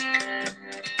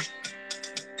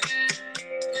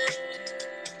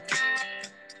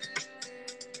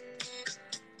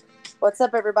What's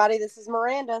up, everybody? This is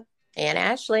Miranda, And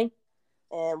Ashley.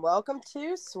 and welcome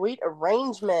to Sweet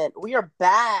Arrangement. We are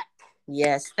back.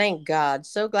 Yes, thank God.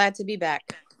 So glad to be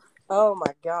back. Oh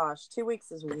my gosh, 2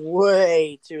 weeks is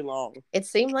way too long. It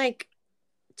seemed like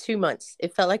 2 months.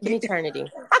 It felt like an eternity.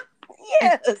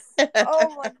 Yes.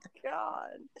 Oh my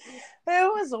God.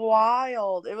 It was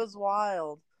wild. It was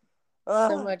wild.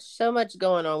 Ugh. So much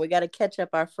going on. We got to catch up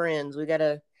our friends. We got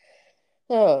to,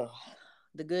 oh,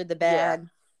 the good, the Yeah. bad,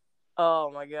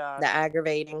 Oh my the gosh.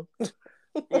 aggravating.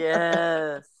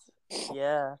 Yes.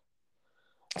 Yeah.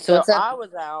 So So what's up? I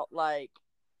was out like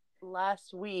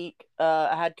last week.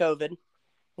 I had COVID,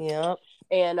 Yep.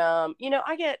 and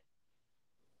I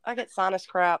get sinus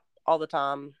crap all the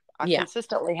time. I Yeah.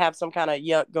 consistently have some kind of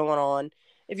yuck going on.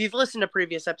 If you've listened to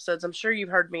previous episodes, I'm sure you've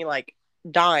heard me like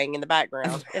dying in the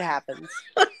background. It happens.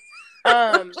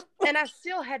 And I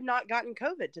still had not gotten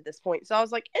COVID to this point. So I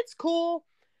was like, it's cool.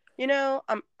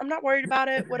 I'm not worried about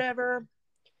it, whatever.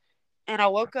 And I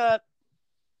woke up,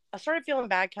 I started feeling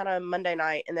bad kind of Monday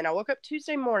night, and then I woke up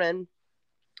Tuesday morning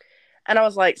and I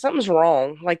was like, something's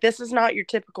wrong. Like, this is not your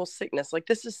typical sickness. Like,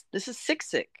 this is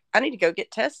sick. I need to go get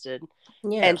tested.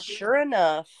 Yeah. And sure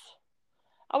enough,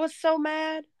 I was so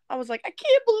mad. I was like, I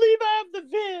can't believe I have the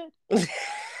vid.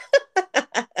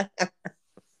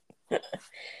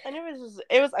 And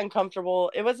it was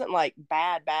uncomfortable. It wasn't like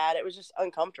bad. It was just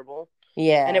uncomfortable. And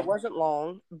Yeah. it wasn't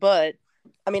long. But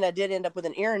I mean, I did end up with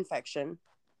an ear infection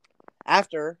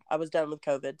after I was done with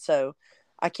COVID. So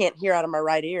I can't hear out of my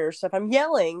right ear. So if I'm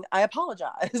yelling, I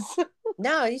apologize.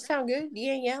 No, you sound good.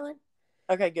 You ain't yelling.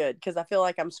 Okay, good. Because I feel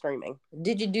like I'm screaming.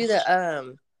 Did you do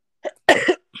the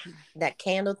that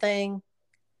candle thing?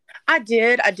 I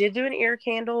did do an ear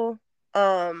candle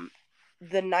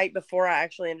the night before I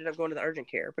actually ended up going to the urgent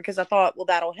care, because I thought, well,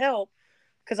 that'll help,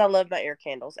 because I love my ear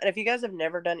candles. And if you guys have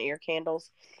never done ear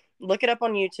candles, look it up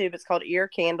on YouTube. It's called ear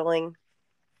candling.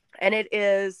 And it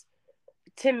is,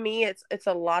 to me, it's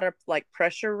a lot of like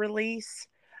pressure release.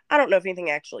 I don't know if anything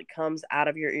actually comes out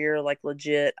of your ear, like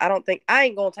legit. I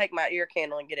ain't gonna take my ear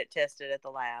candle and get it tested at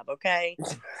the lab, okay?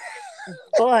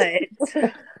 But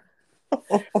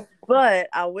But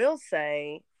I will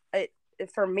say,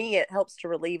 for me, it helps to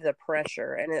relieve the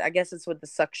pressure, and I guess it's with the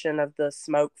suction of the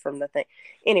smoke from the thing.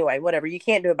 Anyway, whatever. You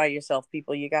can't do it by yourself,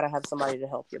 people. You got to have somebody to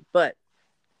help you. But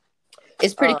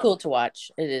It's pretty cool to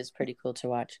watch. It is pretty cool to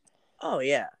watch. oh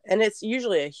yeah, and it's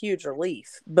usually a huge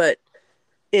relief, but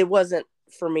it wasn't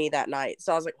for me that night.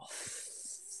 So I was like,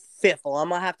 Fiffle, I'm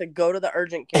gonna have to go to the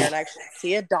urgent care and actually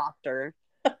see a doctor.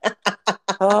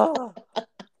 Oh,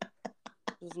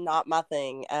 it's not my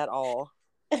thing at all.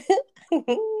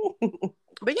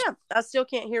 But yeah, I still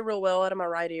can't hear real well out of my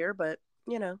right ear, but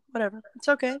whatever. It's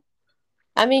okay.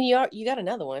 I mean, you got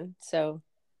another one, so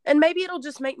And maybe it'll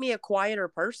just make me a quieter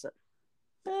person.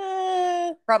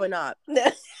 Probably not.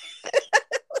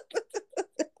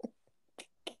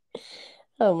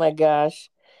 Oh my gosh.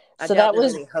 I So doubt that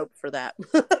there's was any hope for that.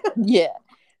 yeah.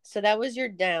 So that was your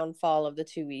downfall of the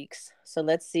 2 weeks. So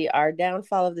let's see. Our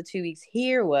downfall of the 2 weeks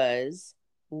here was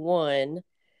one,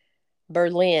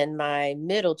 Berlin, my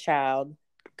middle child,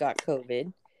 got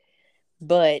COVID.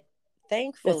 But It's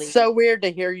thankfully, so weird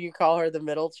to hear you call her the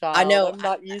middle I child. know I'm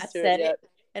not I used to it said it yet.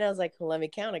 and I was like, well, let me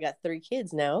count. I got 3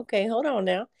 kids now. Okay, hold on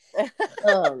now.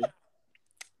 Um,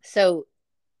 so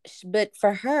but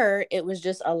for her, it was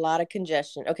just a lot of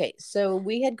congestion. Okay, so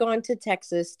we had gone to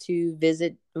Texas to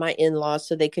visit my in-laws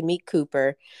so they could meet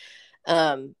Cooper.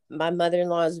 My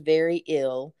mother-in-law is very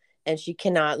ill and she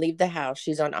cannot leave the house.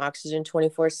 She's on oxygen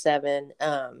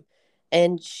 24/7.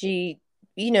 And she,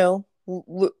 you know,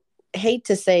 hate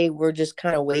to say we're just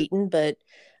kind of waiting, but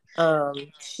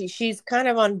she's kind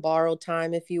of on borrowed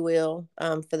time, if you will,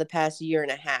 for the past year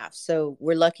and a half. So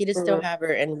we're lucky to still Mhm. have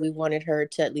her, and we wanted her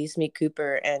to at least meet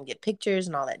Cooper and get pictures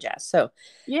and all that jazz. So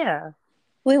Yeah.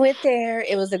 we went there.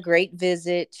 It was a great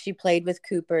visit. She played with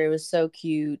Cooper. It was so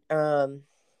cute.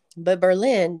 But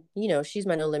Berlin, she's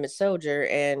my no limit soldier,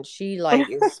 and she like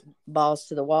is balls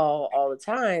to the wall all the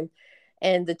time.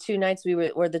 And the 2 nights we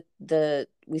were, or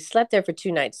we slept there for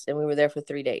 2 nights, and we were there for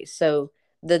 3 days. So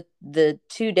the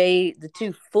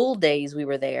 2 full days we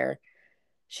were there,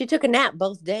 she took a nap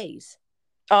both days.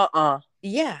 Uh-uh.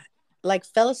 Yeah, like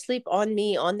fell asleep on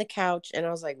me on the couch, and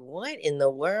I was like, "What in the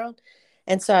world?"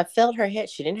 And so I felt her head.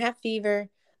 She didn't have fever,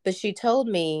 but she told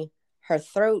me her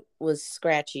throat was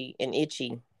scratchy and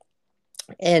itchy.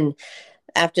 And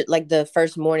after like the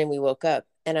first morning we woke up,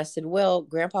 and I said, "Well,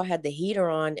 Grandpa had the heater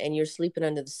on, and you're sleeping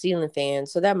under the ceiling fan,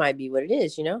 so that might be what it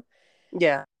is."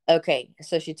 Yeah. Okay,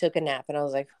 so she took a nap, and I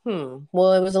was like,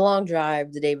 well, it was a long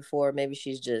drive the day before. Maybe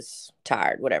she's just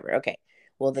tired, whatever. Okay.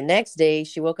 Well, the next day,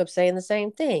 she woke up saying the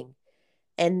same thing.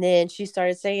 And then she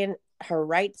started saying her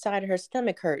right side of her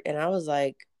stomach hurt. And I was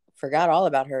like, forgot all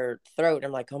about her throat.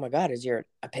 I'm like, oh my God, is your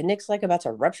appendix like about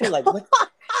to rupture? Like what?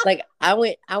 Like I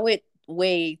went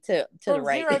way to the From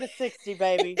right. 0 to 60,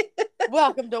 baby.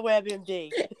 Welcome to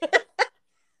WebMD.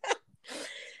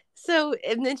 So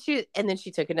and then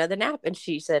she took another nap and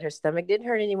she said her stomach didn't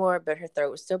hurt anymore, but her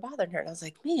throat was still bothering her. And I was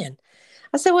like, man.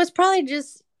 I said, well, it's probably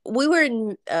just we were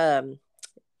in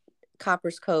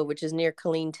Coppers Cove, which is near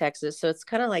Killeen, Texas. So it's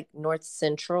kind of like north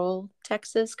central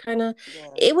Texas, kind of. Yeah.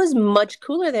 It was much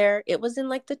cooler there. It was in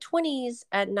like the 20s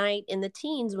at night, in the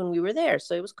teens when we were there.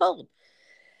 So it was cold.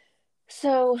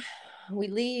 So we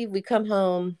leave, we come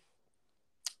home.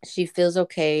 She feels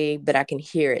okay, but I can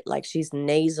hear it. Like she's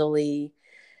nasally.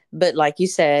 But like you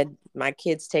said, my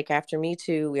kids take after me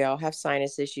too. We all have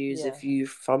sinus issues. Yeah. If you're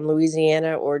from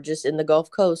Louisiana or just in the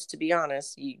Gulf Coast, to be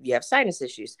honest, you have sinus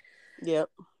issues. Yep.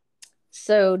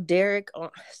 So Derek,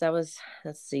 so that was,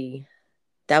 let's see,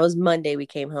 that was Monday we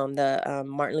came home, the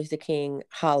Martin Luther King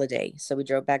holiday. So we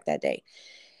drove back that day.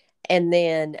 And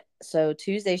then, so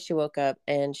Tuesday she woke up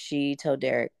and she told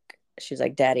Derek, she was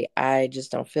like, Daddy, I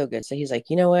just don't feel good. So he's like,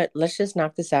 you know what? Let's just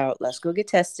knock this out. Let's go get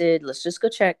tested. Let's just go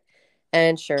check.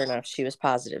 And sure enough, she was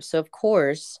positive. So, of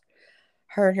course,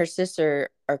 her and her sister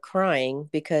are crying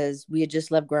because we had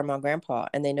just left grandma and grandpa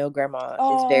and they know grandma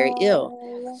is very ill.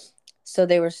 Oh. So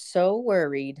they were so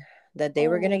worried that they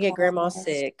were going to get grandma gosh.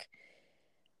 sick.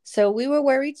 So we were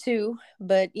worried too,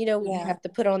 but you Yeah. have to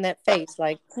put on that face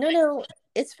like, no,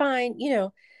 it's fine,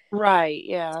 Right.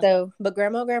 Yeah. So, but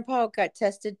grandma and grandpa got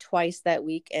tested twice that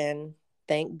week and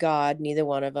thank God neither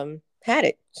one of them had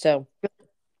it. So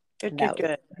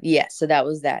Good. yeah, so that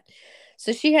was that.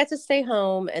 So she had to stay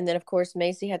home. And then, of course,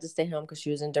 Macy had to stay home because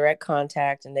she was in direct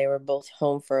contact and they were both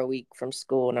home for a week from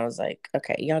school. And I was like,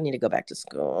 okay, y'all need to go back to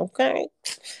school. Okay.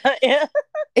 Yeah.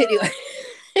 Anyway,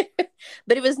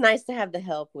 but it was nice to have the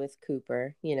help with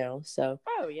Cooper, So,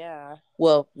 Oh, yeah.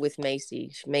 well, with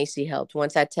Macy, Macy helped.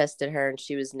 Once I tested her and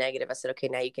she was negative, I said, okay,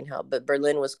 now you can help. But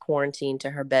Berlin was quarantined to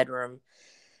her bedroom.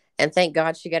 And thank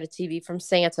God she got a TV from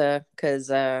Santa because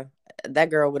that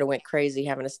girl would have went crazy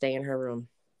having to stay in her room.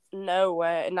 No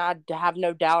way. And I have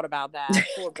no doubt about that.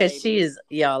 Because she is,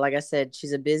 y'all, like I said,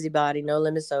 she's a busybody, no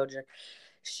limit soldier.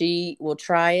 She will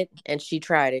try it, and she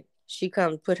tried it. She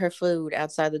come put her food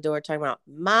outside the door talking about,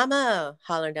 Mama,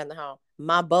 hollering down the hall,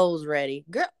 my bowl's ready.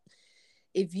 Girl,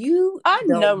 if you I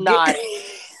know not.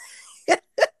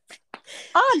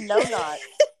 I know not.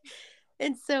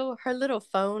 And so her little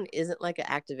phone isn't like an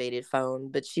activated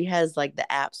phone, but she has like the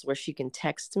apps where she can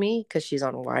text me because she's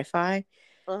on Wi-Fi.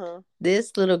 Uh-huh.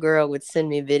 This little girl would send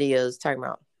me videos talking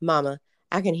about, Mama,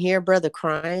 I can hear brother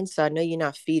crying, so I know you're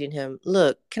not feeding him.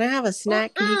 Look, can I have a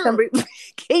snack? Can you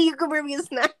come bring me a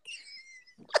snack?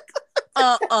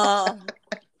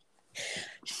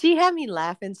 She had me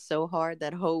laughing so hard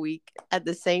that whole week at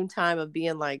the same time of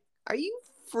being like, are you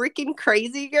freaking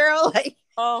crazy, girl? Like,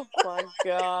 oh my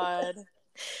God.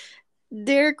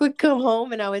 Derek would come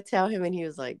home and I would tell him and he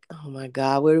was like, oh my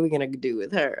God, what are we going to do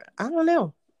with her? I don't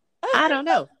know.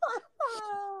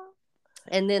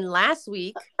 And then last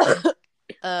week,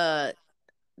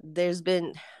 there's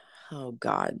been, oh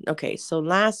God. Okay. So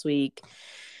last week,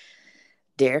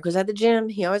 Derek was at the gym.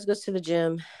 He always goes to the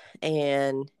gym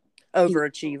and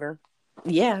overachiever.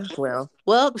 Yeah.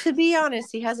 Well, to be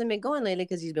honest, he hasn't been going lately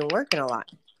because he's been working a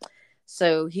lot.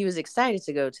 So he was excited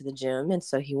to go to the gym. And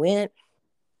so he went.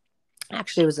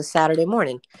 Actually, it was a Saturday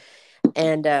morning.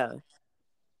 And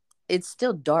it's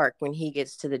still dark when he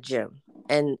gets to the gym.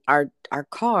 And our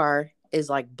car is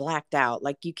like blacked out.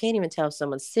 Like you can't even tell if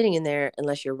someone's sitting in there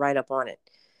unless you're right up on it.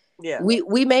 Yeah.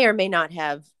 We may or may not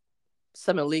have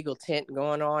some illegal tint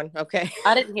going on. Okay.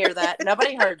 I didn't hear that.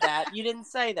 Nobody heard that. You didn't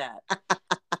say that.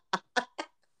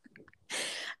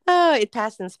 Oh, it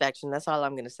passed inspection. That's all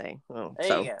I'm going to say. There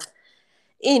you go.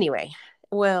 Anyway,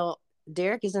 well,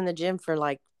 Derek is in the gym for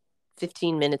like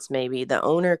 15 minutes maybe. The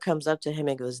owner comes up to him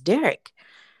and goes, Derek,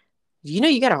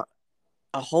 you got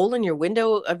a hole in your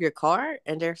window of your car?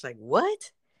 And Derek's like,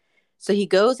 what? So he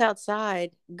goes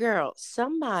outside. Girl,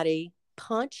 somebody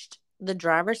punched the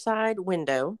driver's side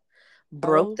window,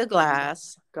 broke the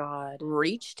glass, God,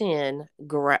 reached in,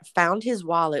 found his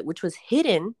wallet, which was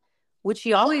hidden, which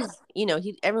he always,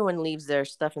 everyone leaves their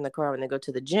stuff in the car when they go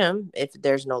to the gym if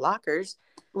there's no lockers.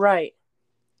 Right.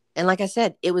 And like I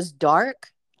said, it was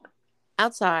dark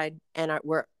outside and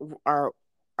our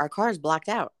car is blocked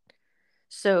out.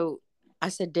 So I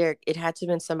said, Derek, it had to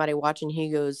have been somebody watching. He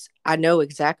goes, I know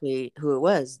exactly who it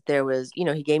was. There was,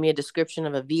 he gave me a description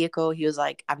of a vehicle. He was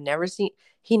like, I've never seen,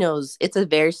 he knows it's a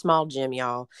very small gym,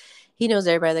 y'all. He knows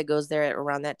everybody that goes there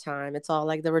around that time. It's all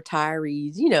like the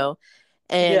retirees,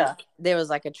 And Yeah. there was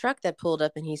like a truck that pulled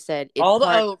up, and he said it All the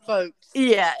parked. old folks.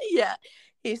 Yeah, yeah.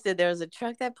 He said there was a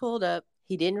truck that pulled up.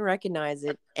 He didn't recognize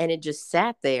it, and it just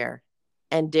sat there.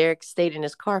 And Derek stayed in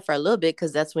his car for a little bit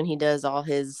because that's when he does all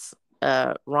his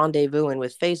rendezvousing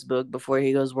with Facebook before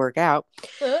he goes work out.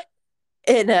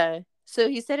 And so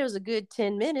he said it was a good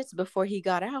 10 minutes before he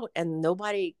got out, and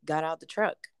nobody got out the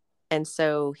truck. And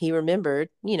so he remembered,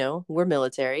 we're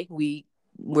military.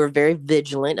 We're very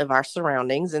vigilant of our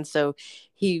surroundings. And so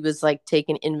he was like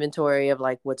taking inventory of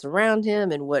like what's around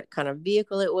him and what kind of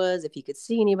vehicle it was, if he could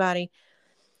see anybody.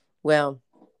 Well,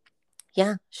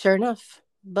 yeah, sure enough,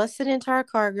 busted into our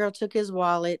car. Girl took his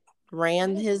wallet,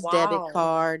 ran his debit Wow.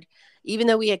 card. Even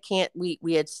though we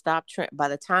had stopped. By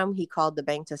the time he called the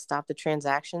bank to stop the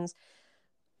transactions,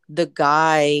 the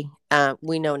guy,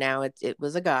 we know now it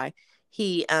was a guy.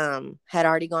 He had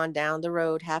already gone down the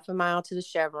road half a mile to the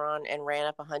Chevron and ran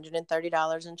up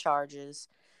 $130 in charges.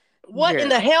 What in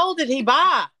the hell did he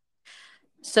buy?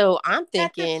 So I'm At the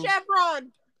thinking,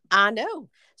 Chevron. I know.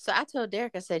 So I told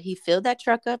Derek, I said he filled that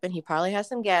truck up, and he probably has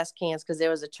some gas cans because there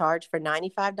was a charge for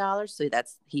 $95. So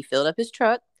he filled up his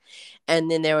truck. And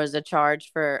then there was a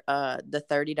charge for the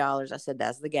 $30. I said,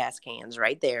 that's the gas cans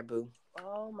right there, boo.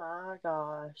 Oh my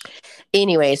gosh.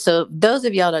 Anyway, so those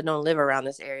of y'all that don't live around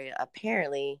this area,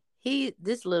 apparently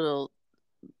this little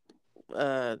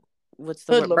what's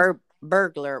the Hoodlum. word?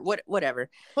 Burglar, whatever.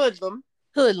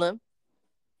 Hoodlum.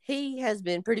 He has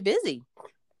been pretty busy,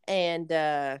 and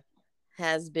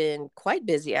has been quite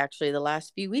busy actually the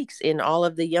last few weeks in all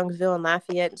of the Youngsville and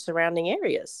Lafayette and surrounding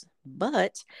areas.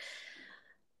 But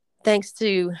thanks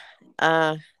to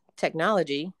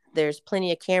technology, there's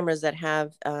plenty of cameras that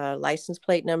have license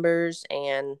plate numbers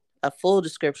and a full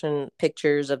description,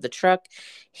 pictures of the truck,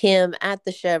 him at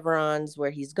the Chevrons where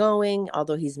he's going,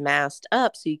 although he's masked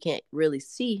up so you can't really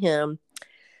see him.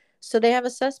 So they have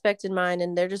a suspect in mind,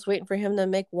 and they're just waiting for him to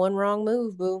make one wrong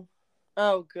move, boo.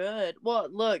 Oh, good. Well,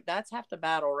 look, that's half the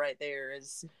battle right there,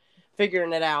 is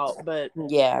figuring it out. But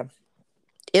yeah,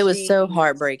 it was so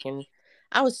heartbreaking.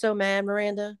 I was so mad,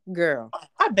 Miranda. Girl,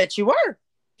 I bet you were.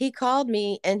 He called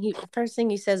me, and first thing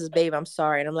he says is, "Babe, I'm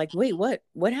sorry." And I'm like, "Wait, what?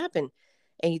 What happened?"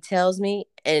 And he tells me,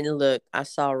 and look, I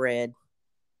saw red.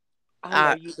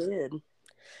 I know you did.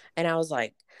 And I was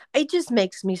like, it just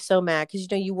makes me so mad because,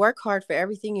 you work hard for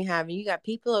everything you have, and you got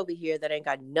people over here that ain't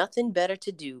got nothing better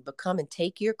to do but come and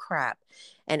take your crap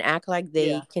and act like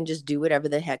they can just do whatever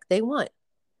the heck they want.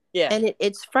 Yeah. And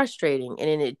it's frustrating,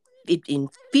 and it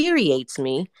infuriates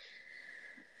me.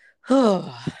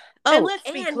 And let's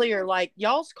be clear, like,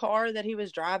 y'all's car that he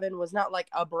was driving was not like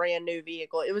a brand new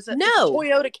vehicle. It was it's a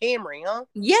Toyota Camry, huh?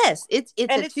 Yes, it's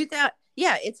a 2000.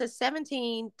 Yeah, it's a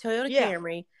 17 Toyota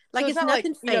Camry. Like, so it's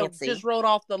nothing fancy. Just rolled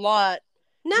off the lot.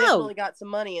 No, definitely got some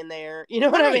money in there. You know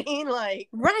what I mean? Like,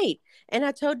 right. And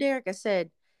I told Derek, I said,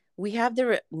 we have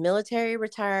the military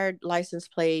retired license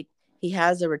plate. He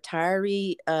has a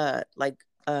retiree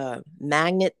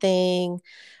magnet thing.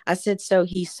 I said, so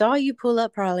he saw you pull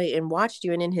up probably and watched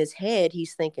you, and in his head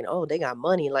he's thinking, oh, they got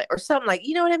money, like, or something, like,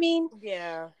 you know what I mean?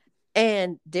 Yeah.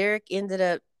 And Derek ended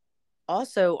up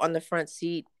also on the front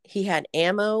seat. He had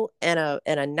ammo and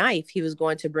a knife he was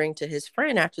going to bring to his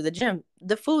friend after the gym.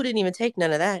 The fool didn't even take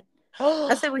none of that.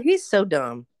 I said, well, he's so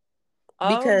dumb.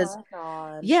 Because oh my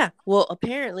God. Yeah, well,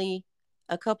 apparently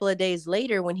a couple of days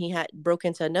later, when he had broke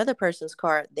into another person's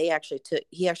car, he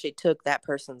actually took that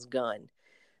person's gun.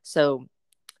 So,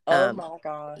 oh my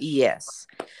gosh. Yes.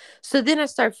 So then I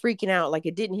start freaking out. Like,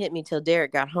 it didn't hit me till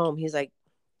Derek got home. He's like,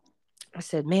 I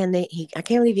said, man, I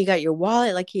can't believe you got your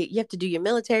wallet. Like, you have to do your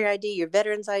military ID, your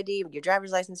veteran's ID, your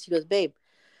driver's license. He goes, babe.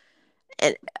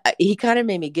 And he kind of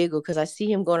made me giggle because I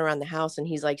see him going around the house, and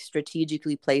he's like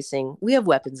strategically placing. We have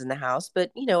weapons in the house,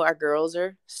 but our girls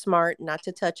are smart not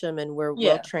to touch them, and we're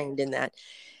well trained in that.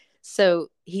 So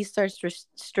he starts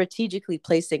strategically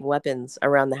placing weapons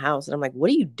around the house, and I'm like, "What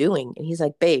are you doing?" And he's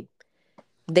like, "Babe,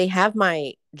 they have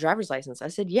my driver's license." I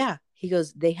said, "Yeah." He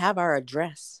goes, "They have our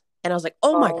address," and I was like,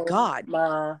 "Oh my God,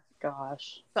 my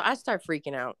gosh!" So I start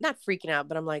freaking out. Not freaking out,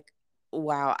 but I'm like,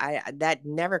 wow, that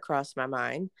never crossed my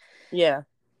mind. Yeah.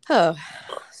 Oh,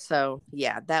 so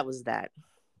yeah, that was that.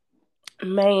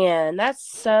 Man, that's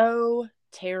so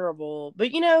terrible.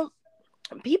 But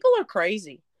people are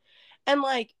crazy. And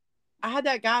like, I had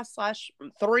that guy slash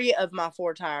 3 of my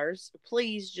 4 tires.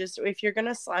 Please, just if you're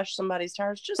gonna slash somebody's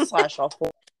tires, just slash all 4.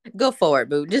 Go forward,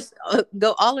 boo. Just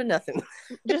go all or nothing.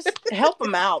 Just help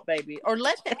them out, baby, or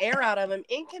let the air out of them.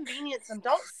 Inconvenience them.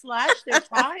 Don't slash their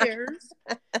tires.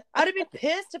 I'd have been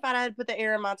pissed if I had to put the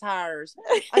air in my tires.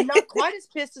 I'm not quite as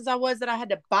pissed as I was that I had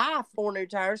to buy 4 new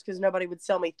tires because nobody would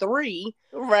sell me 3.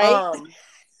 Right.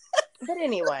 But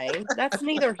anyway, that's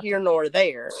neither here nor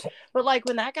there. But like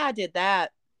when that guy did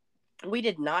that, we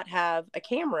did not have a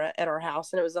camera at our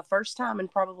house, and it was the first time in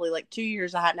probably like 2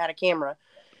 years I hadn't had a camera.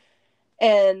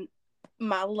 And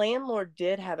my landlord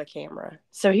did have a camera,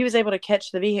 so he was able to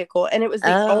catch the vehicle, and it was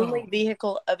the only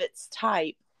vehicle of its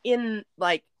type in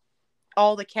like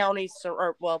all the counties,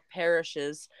 or well,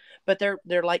 parishes, but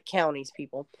they're like counties,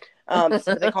 people.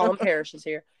 So they call them parishes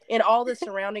here. In all the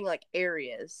surrounding like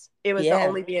areas, it was the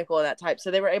only vehicle of that type. So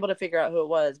they were able to figure out who it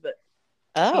was, but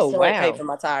he still ain't paid for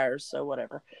my tires, so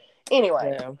whatever.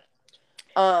 Anyway,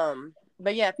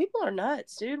 but yeah, people are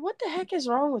nuts, dude. What the heck is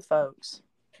wrong with folks?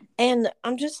 And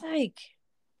I'm just like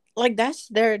that's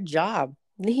their job.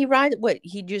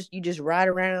 You just ride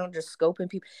around just scoping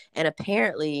people, and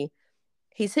apparently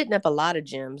he's hitting up a lot of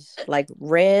gyms, like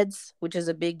Reds, which is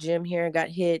a big gym here, got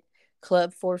hit.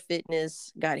 Club 4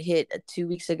 Fitness got hit 2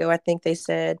 weeks ago, I think they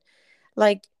said.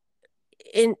 Like,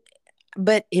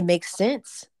 but it makes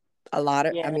sense. I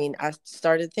mean, I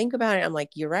started to think about it. I'm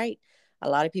like, you're right. A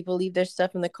lot of people leave their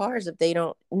stuff in the cars if they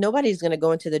don't. Nobody's going to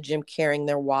go into the gym carrying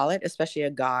their wallet, especially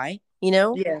a guy, you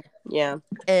know? Yeah.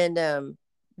 And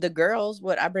the girls,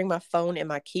 I bring my phone and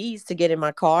my keys to get in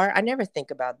my car. I never think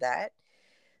about that.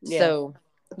 Yeah. So,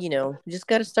 just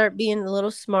got to start being a little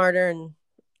smarter and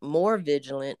more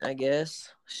vigilant, I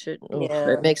guess.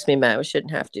 It makes me mad. We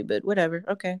shouldn't have to, but whatever.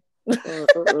 Okay.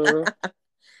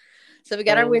 So we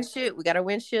got our windshield. Not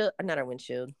our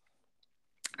windshield.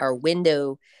 Our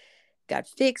window got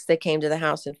fixed. They came to the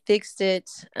house and fixed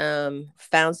it.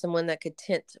 Found someone that could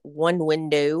tint one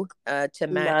window to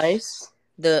match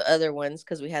the other ones,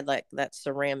 because we had like that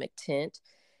ceramic tint.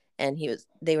 And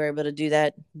they were able to do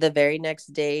that the very next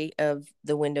day of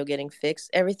the window getting fixed.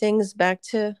 Everything's back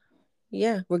to,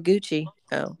 we're Gucci.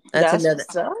 Oh, that's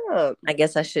another. I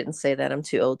guess I shouldn't say that. I'm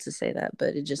too old to say that,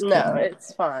 but it just no,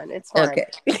 it's fine. It's fine. Okay.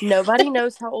 Nobody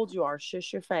knows how old you are.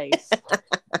 Shush your face.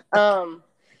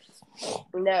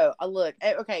 No, look,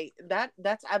 okay,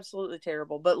 that's absolutely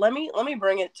terrible. But let me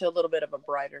bring it to a little bit of a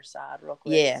brighter side, real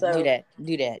quick. Yeah, so, do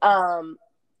that.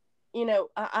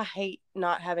 I hate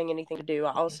not having anything to do.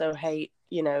 I also hate,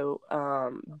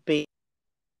 being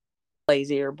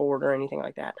lazy or bored or anything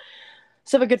like that.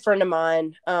 So a good friend of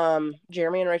mine,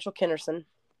 Jeremy and Rachel Kennerson.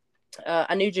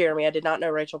 I knew Jeremy. I did not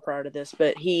know Rachel prior to this,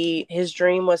 but his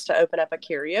dream was to open up a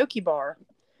karaoke bar.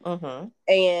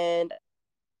 And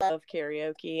I love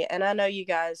karaoke. And I know you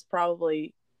guys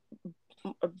probably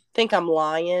think I'm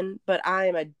lying, but I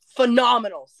am a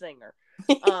phenomenal singer.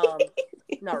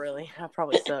 Not really. I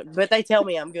probably suck, but they tell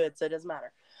me I'm good, so it doesn't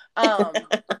matter.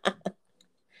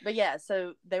 But yeah,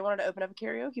 so they wanted to open up a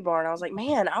karaoke bar, and I was like,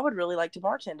 man, I would really like to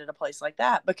bartend at a place like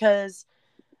that, because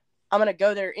I'm going to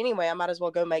go there anyway. I might as well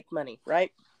go make money,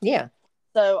 right? Yeah.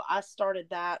 So I started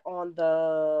that on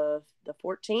the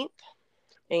 14th,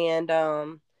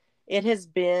 and it has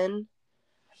been,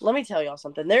 let me tell y'all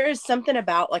something. There is something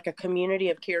about like a community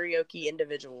of karaoke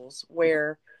individuals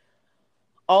where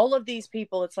all of these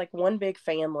people, it's like one big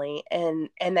family, and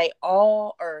they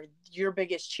all are your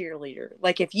biggest cheerleader.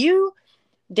 Like if you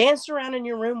danced around in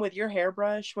your room with your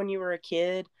hairbrush when you were a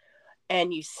kid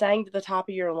and you sang to the top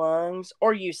of your lungs,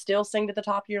 or you still sing to the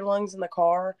top of your lungs in the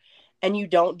car, and you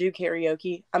don't do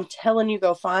karaoke, I'm telling you,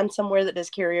 go find somewhere that does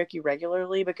karaoke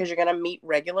regularly, because you're going to meet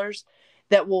regulars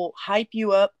that will hype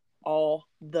you up all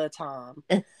the time.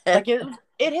 Like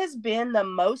it has been the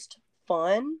most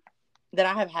fun that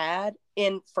I have had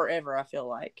in forever, I feel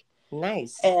like.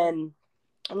 Nice. And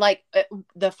like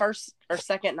the first or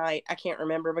second night, I can't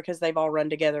remember because they've all run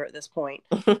together at this point.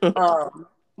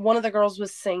 One of the girls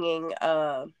was singing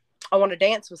I Want to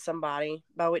Dance with Somebody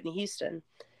by Whitney Houston.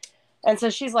 And so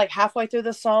she's like halfway through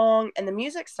the song and the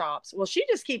music stops. Well, she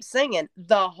just keeps singing.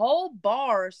 The whole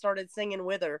bar started singing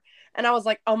with her. And I was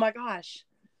like, oh my gosh,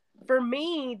 for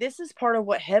me, this is part of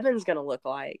what heaven's going to look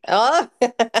like. Oh,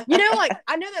 like,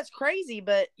 I know that's crazy,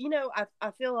 but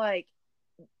I feel like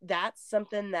that's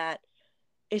something that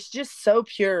it's just so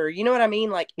pure. You know what I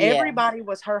mean? Like everybody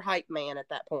was her hype man at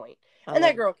that point. And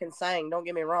that girl can sing, don't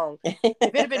get me wrong. If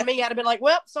it had been me, I'd have been like,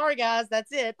 well, sorry guys,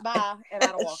 that's it. Bye. And I'd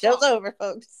have walked Show's over,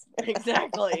 folks.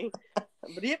 Exactly.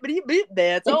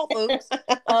 That's all, folks.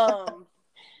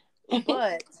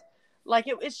 But like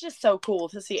it's just so cool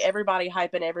to see everybody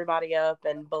hyping everybody up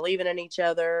and believing in each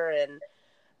other, and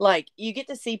like you get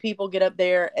to see people get up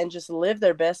there and just live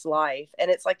their best life,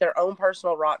 and it's like their own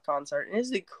personal rock concert, and it's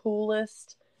the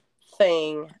coolest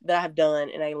thing that I've done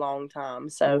in a long time.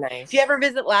 So nice. If you ever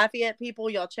visit Lafayette, people,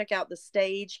 y'all check out the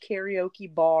Stage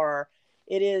Karaoke Bar.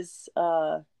 It is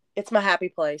it's my happy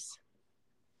place.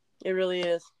 It really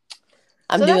is.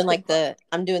 I'm doing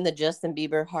the Justin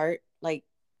Bieber heart, like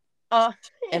Uh,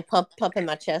 and pumping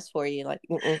my chest for you. Like,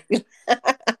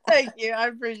 thank you. I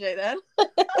appreciate that.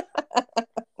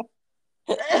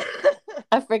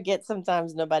 I forget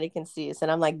sometimes nobody can see us,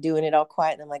 and I'm like doing it all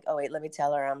quiet, and I'm like, oh wait, let me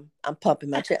tell her I'm pumping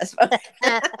my chest.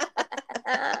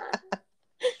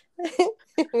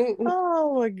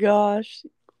 Oh my gosh.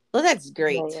 Well, that's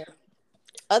great.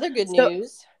 Other good So,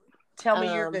 news. tell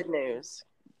me your good news.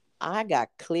 I got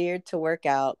cleared to work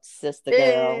out, sister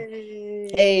girl. Hey.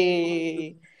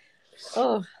 Hey.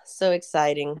 Oh, so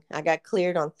exciting. I got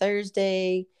cleared on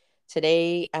Thursday.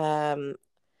 Today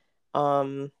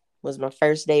was my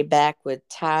first day back with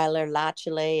Tyler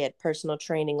Lachile at Personal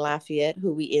Training Lafayette,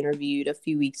 who we interviewed a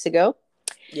few weeks ago.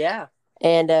 Yeah.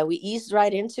 And we eased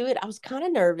right into it. I was kind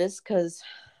of nervous because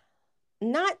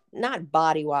not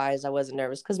body wise, I wasn't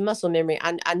nervous because muscle memory,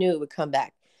 I knew it would come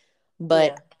back.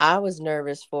 But I was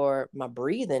nervous for my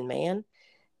breathing, man.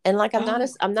 And like I'm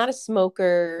not a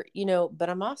smoker, you know, but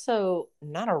I'm also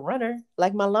not a runner.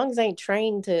 Like my lungs ain't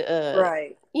trained to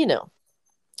right. You know.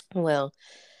 Well,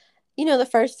 you know, the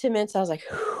first 10 minutes I was like,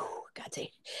 gotta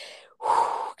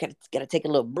take a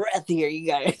little breath here, you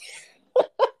guys.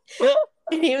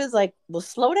 And he was like, well,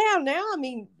 slow down now. I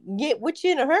mean, get what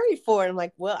you in a hurry for? And I'm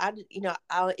like, well, I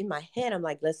in my head, I'm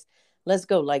like, let's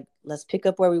go. Like, let's pick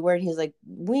up where we were. And he's like,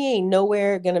 we ain't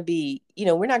nowhere gonna be, you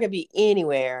know, we're not gonna be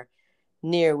anywhere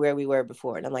near where we were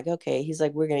before. And I'm like, okay. He's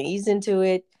like, we're gonna ease into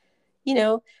it, you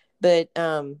know. But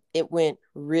it went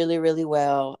really, really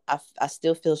well. I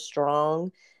still feel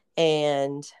strong.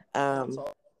 And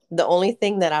the only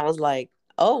thing that I was like,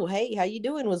 oh, hey, how you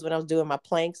doing, was when I was doing my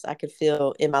planks. I could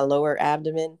feel in my lower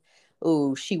abdomen.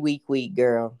 Ooh, she weak,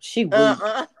 girl. She weak.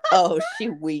 Oh, she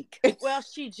weak. Well,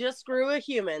 she just grew a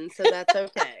human, so that's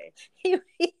okay.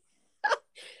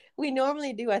 We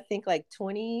normally do, I think, like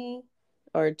 20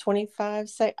 or 25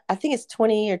 I think it's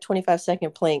 20 or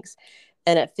 25-second planks.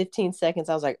 And at 15 seconds,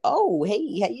 I was like, oh,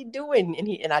 hey, how you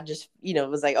doing? And I just, you know,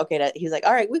 was like, okay. He's like,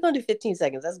 all right, we're going to do 15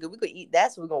 seconds. That's good. We're going to eat.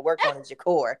 That's what we're going to work on is your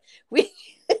core.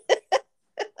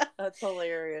 That's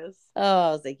hilarious. Oh,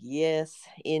 I was like, yes,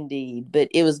 indeed. But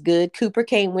it was good. Cooper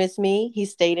came with me. He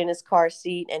stayed in his car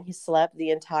seat and he slept the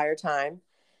entire time.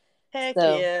 Heck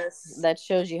So yes. that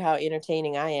shows you how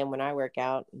entertaining I am when I work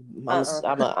out.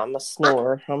 I'm a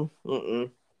snorer.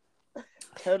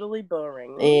 Totally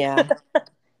boring. Yeah.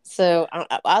 So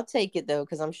I'll take it though,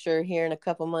 because I'm sure here in a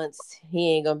couple months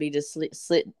he ain't gonna be just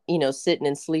sitting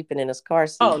and sleeping in his car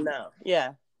seat. Oh no,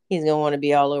 yeah. He's gonna want to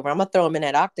be all over. I'm gonna throw him in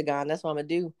that octagon. That's what I'm gonna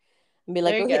do. And be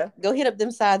like, go hit up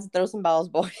them sides and throw some balls,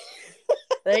 boy.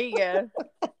 There you go.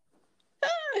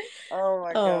 Oh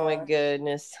my god. Oh my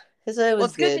goodness. So it was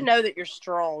it's good to know that you're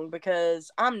strong,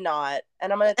 because I'm not,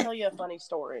 and I'm going to tell you a funny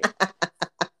story.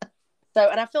 So,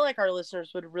 and I feel like our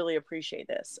listeners would really appreciate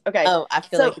this. Okay. Oh, I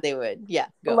feel like they would. Yeah.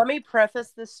 Go. Let me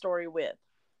preface this story with,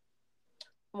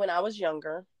 when I was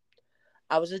younger,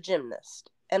 I was a gymnast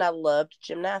and I loved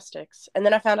gymnastics. And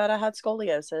then I found out I had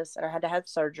scoliosis and I had to have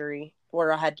surgery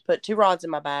where I had to put 2 rods in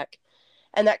my back.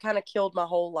 And that kind of killed my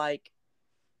whole, like,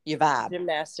 your vibe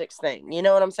gymnastics thing. You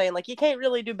know what I'm saying? Like, you can't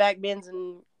really do back bends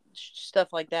and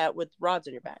stuff like that with rods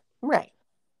in your back. Right.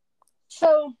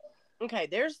 So, okay,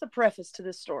 there's the preface to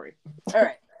this story. All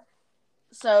right.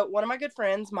 So, one of my good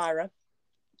friends, Myra,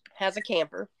 has a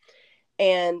camper,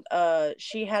 and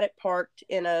she had it parked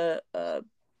in a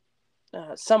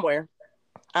somewhere.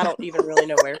 I don't even really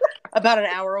know where. About an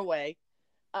hour away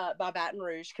by Baton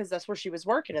Rouge, because that's where she was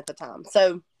working at the time.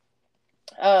 So,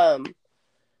 and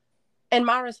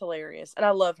Myra's hilarious, and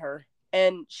I love her.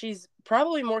 And she's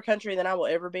probably more country than I will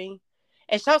ever be.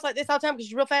 And she talks like this all the time because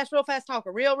she's real fast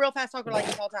talker. Real fast talker like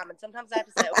this all the time. And sometimes I have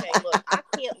to say, okay, look, I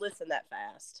can't listen that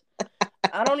fast.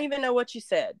 I don't even know what you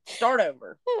said. Start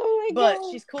over. Oh my but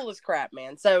God. She's cool as crap,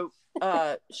 man. So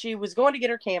she was going to get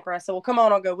her camper. I said, well, come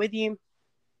on, I'll go with you.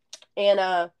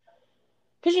 And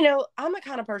because, you know, I'm the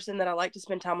kind of person that I like to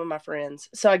spend time with my friends.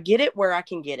 So I get it where I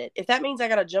can get it. If that means I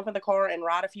got to jump in the car and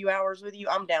ride a few hours with you,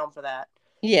 I'm down for that.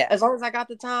 Yeah. As long as I got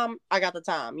the time, I got the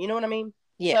time. You know what I mean?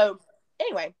 Yeah. So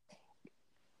anyway,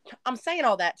 I'm saying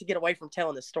all that to get away from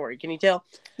telling this story. Can you tell?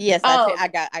 Yes, I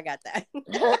got that.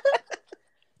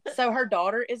 So her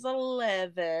daughter is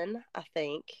 11, I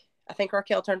think. I think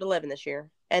Raquel turned 11 this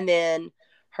year. And then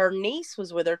her niece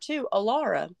was with her too,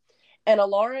 Alara. And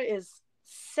Alara is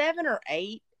 7 or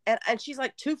 8. And she's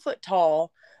like 2 foot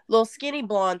tall, little skinny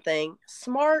blonde thing,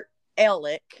 smart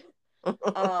aleck.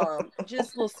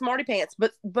 Just little smarty pants,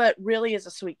 but really is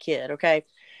a sweet kid. Okay.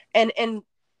 And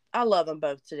I love them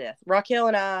both to death. Raquel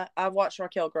and I've watched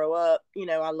Raquel grow up. You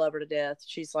know, I love her to death.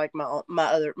 She's like my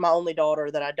only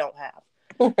daughter that I don't have.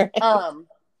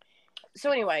 So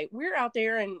anyway, we're out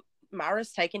there, and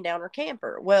Myra's taking down her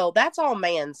camper. Well, that's all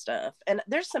man stuff. And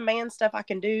there's some man stuff I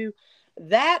can do.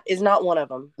 That is not one of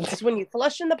them. It's when you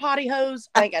flush in the potty hose.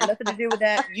 I ain't got nothing to do with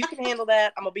that. You can handle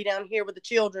that. I'm going to be down here with the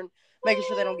children, making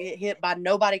sure they don't get hit by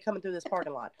nobody coming through this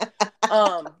parking lot.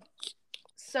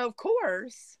 So, of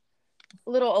course,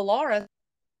 little Alara,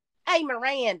 hey,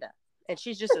 Miranda. And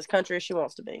she's just as country as she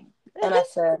wants to be. And I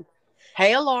said,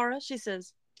 hey, Alara. She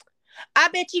says, I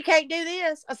bet you can't do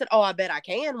this. I said, oh, I bet I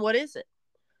can. What is it?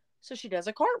 So she does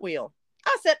a cartwheel.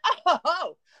 I said,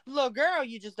 oh, little girl,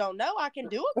 you just don't know I can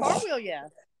do a cartwheel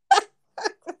yet.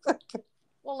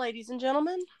 Well, ladies and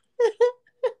gentlemen,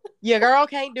 your girl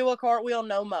can't do a cartwheel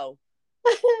no more.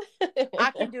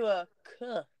 I can do a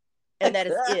kuh, and that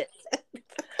is it.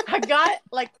 I got,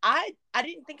 like, I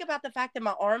didn't think about the fact that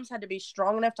my arms had to be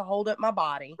strong enough to hold up my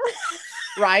body,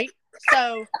 right?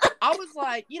 So I was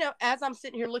like, you know, as I'm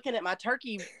sitting here looking at my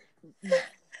turkey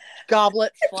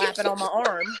goblet flapping on my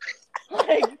arm,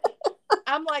 like,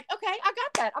 I'm like, okay, I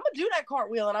got that. I'm gonna do that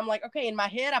cartwheel. And I'm like, okay, in my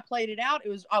head, I played it out.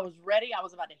 I was ready. I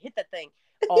was about to hit the thing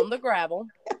on the gravel.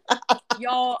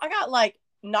 Y'all, I got like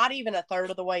not even a third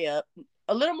of the way up.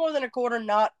 A little more than a quarter,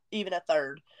 not even a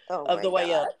third of the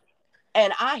way up.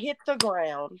 And I hit the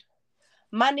ground.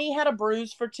 My knee had a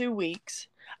bruise for 2 weeks.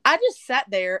 I just sat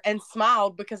there and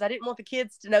smiled because I didn't want the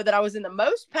kids to know that I was in the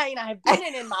most pain I have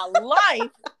been in my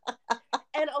life.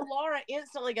 And Alara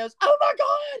instantly goes, oh my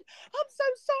God, I'm so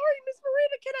sorry, Miss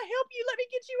Miranda. Can I help you? Let me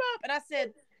get you up. And I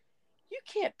said, you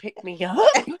can't pick me up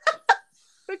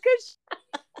because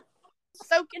she's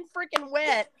soaking freaking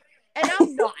wet. And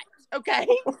I'm not, okay?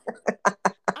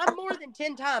 I'm more than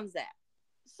 10 times that.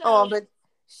 So, but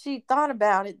she thought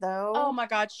about it, though. Oh, my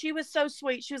God. She was so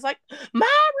sweet. She was like, Myra,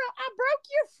 I broke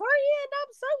your friend.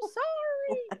 I'm so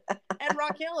sorry. And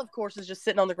Raquel, of course, is just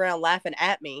sitting on the ground laughing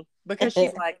at me because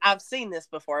she's like, I've seen this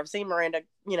before. I've seen Miranda,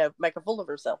 you know, make a fool of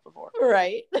herself before.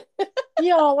 Right.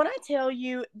 Y'all, when I tell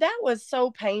you, that was so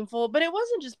painful, but it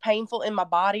wasn't just painful in my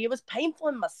body. It was painful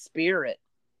in my spirit.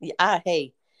 Yeah,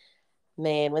 hey,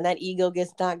 man, when that ego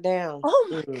gets knocked down. Oh,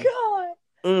 my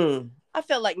God. I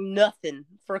felt like nothing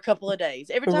for a couple of days.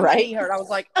 Every time my knee hurt, I was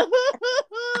like,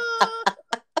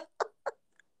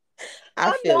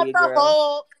 I feel you,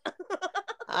 girl.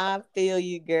 I feel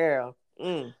you, girl.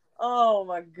 Oh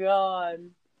my God.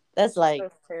 That's like, so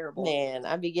terrible. Man,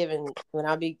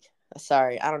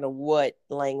 sorry, I don't know what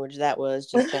language that was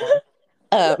just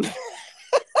now.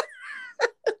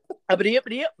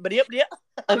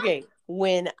 Okay,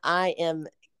 when I am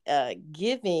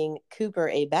giving Cooper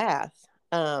a bath,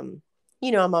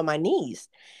 you know, I'm on my knees.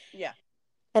 Yeah.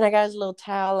 And I got his little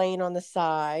towel laying on the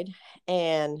side.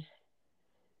 And,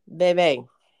 baby,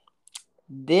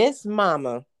 this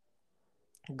mama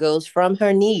goes from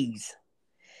her knees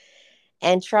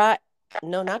and because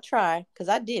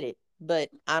I did it. But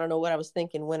I don't know what I was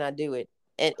thinking when I do it.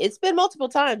 And it's been multiple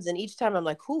times. And each time I'm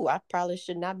like, I probably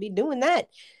should not be doing that.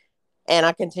 And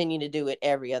I continue to do it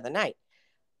every other night.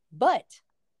 But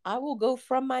I will go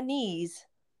from my knees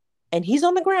and he's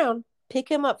on the ground. Pick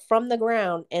him up from the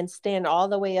ground and stand all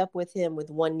the way up with him with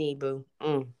one knee, boo.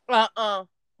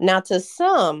 Now, to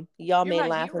some, y'all may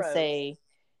laugh and say,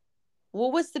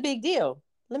 well, what's the big deal?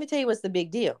 Let me tell you what's the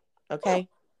big deal, okay?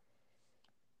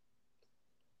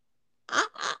 I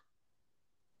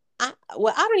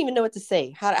don't even know what to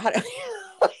say. How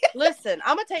Listen,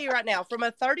 I'm going to tell you right now, from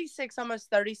a 36, almost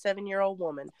 37-year-old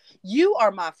woman, you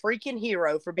are my freaking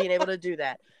hero for being able to do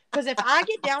that. Because if I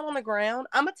get down on the ground,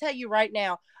 I'm going to tell you right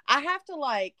now, I have to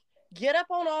like get up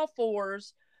on all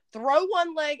fours, throw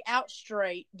one leg out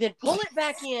straight, then pull it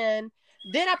back in.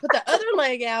 Then I put the other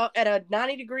leg out at a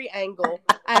 90-degree angle.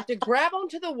 I have to grab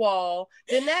onto the wall.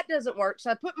 Then that doesn't work.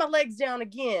 So I put my legs down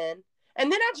again. And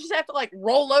then I just have to like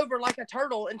roll over like a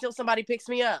turtle until somebody picks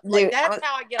me up. Like, dude, that's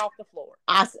how I get off the floor.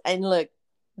 And look,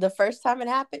 the first time it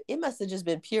happened, it must have just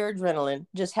been pure adrenaline.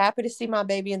 Just happy to see my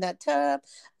baby in that tub.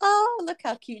 Oh, look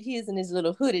how cute he is in his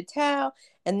little hooded towel.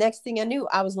 And next thing I knew,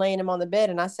 I was laying him on the bed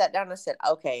and I sat down and I said,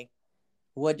 okay,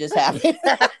 what just happened?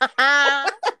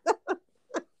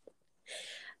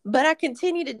 But I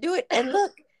continue to do it. And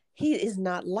look, he is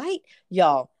not light,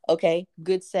 y'all. Okay,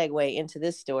 good segue into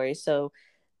this story. So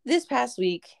this past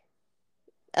week,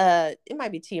 it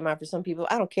might be TMI for some people.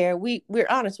 I don't care. We're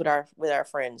honest with our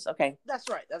friends. Okay. That's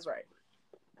right.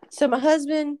 So my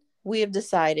husband, we have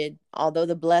decided, although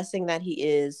the blessing that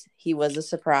he was a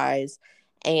surprise,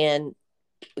 and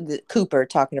Cooper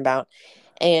talking about,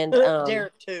 and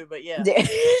Derek too, but yeah.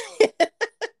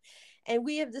 And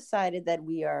we have decided that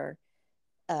we are,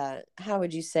 how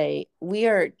would you say,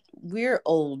 we're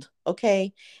old,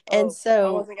 okay? And so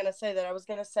I wasn't gonna say that. I was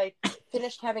gonna say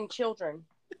finished having children.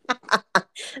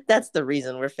 That's the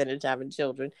reason we're finished having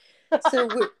children.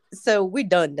 So we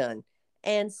done.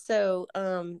 And so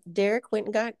Derek went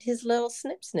and got his little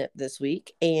snip this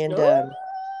week. And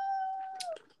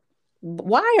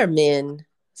why are men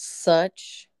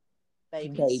such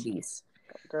babies?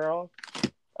 Girl,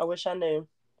 I wish I knew.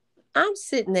 I'm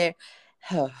sitting there.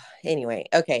 Anyway,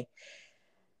 okay.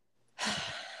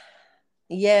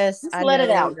 Yes, Just I let know. it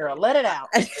out, girl. Let it out.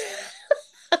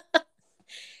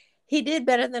 He did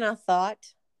better than I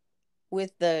thought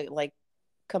with the like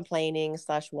complaining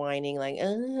 / whining, like,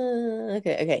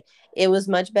 okay. It was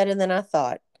much better than I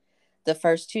thought. The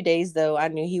first 2 days, though, I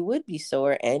knew he would be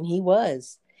sore, and he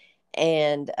was.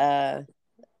 And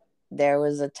there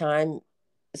was a time.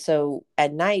 So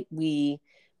at night, when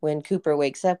Cooper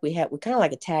wakes up, we're kind of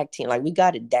like a tag team. Like we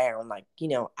got it down. Like,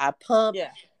 I pump.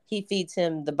 Yeah. He feeds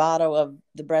him the bottle of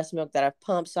the breast milk that I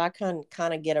pump. So I can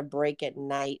kind of get a break at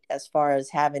night as far as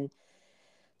having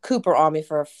Cooper on me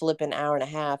for a flipping hour and a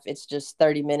half. It's just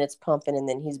 30 minutes pumping, and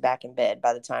then he's back in bed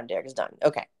by the time Derek is done.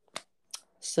 Okay.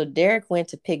 So Derek went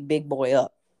to pick Big Boy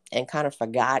up and kind of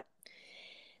forgot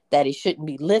that he shouldn't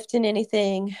be lifting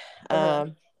anything.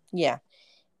 Yeah.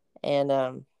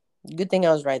 And good thing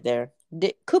I was right there.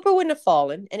 Cooper wouldn't have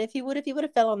fallen. And if he would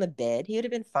have fell on the bed, he would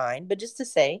have been fine. But just to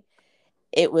say,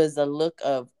 it was a look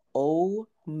of, oh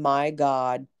my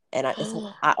God. And I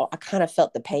kind of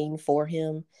felt the pain for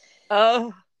him.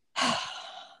 Oh.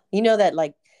 You know that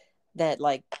like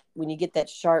when you get that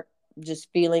sharp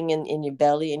just feeling in your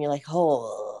belly and you're like,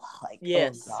 oh, like,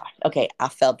 yes. Oh God. Okay, I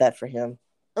felt that for him.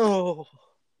 Oh.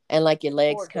 And like your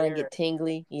legs kind of get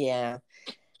tingly. Yeah.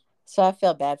 So I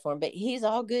felt bad for him, but he's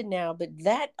all good now. But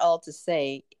that all to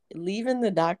say, leaving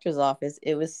the doctor's office,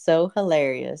 it was so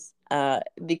hilarious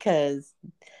because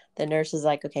the nurse is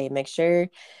like, okay, make sure,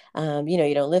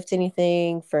 you don't lift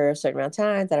anything for a certain amount of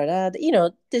time,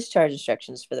 discharge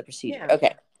instructions for the procedure. Yeah.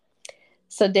 Okay.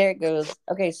 So Derek goes,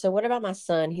 okay, so what about my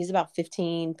son? He's about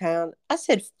 15 pounds. I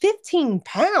said, 15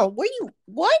 pounds?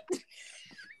 What?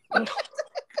 And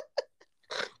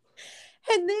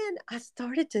then I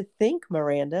started to think,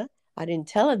 Miranda, I didn't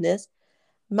tell him this.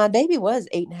 My baby was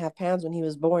 8.5 pounds when he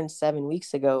was born 7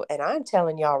 weeks ago. And I'm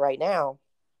telling y'all right now,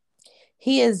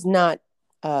 he is not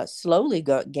slowly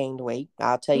gained weight.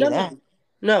 I'll tell you that.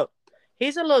 No.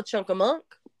 He's a little chunk of monk.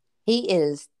 He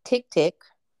is tick.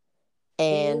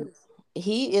 And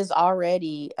he is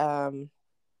already, I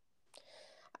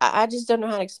just don't know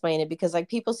how to explain it because like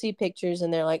people see pictures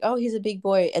and they're like, oh, he's a big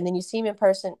boy. And then you see him in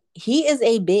person. He is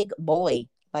a big boy.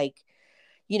 Like,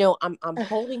 I'm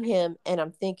holding him and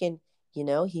I'm thinking,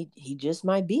 he just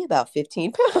might be about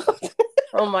 15 pounds.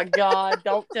 Oh my God.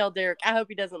 Don't tell Derek. I hope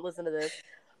he doesn't listen to this.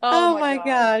 Oh my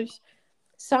gosh.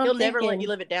 So he'll never let you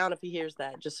live it down if he hears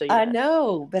that, just so you know. I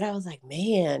know, but I was like,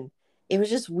 man, it was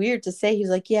just weird to say. He was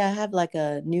like, yeah, I have like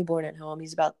a newborn at home.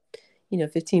 He's about,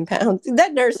 15 pounds.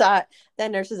 That nurse's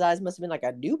eyes must have been like,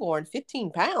 a newborn,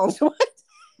 15 pounds. What?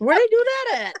 Where'd they do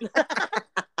that at?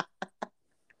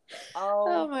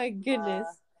 Oh my goodness.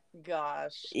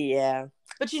 Gosh. Yeah.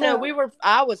 But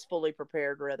I was fully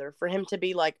prepared rather for him to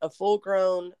be like a full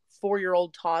grown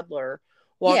 4-year-old toddler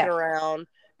walking around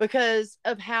because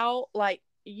of how like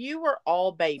you were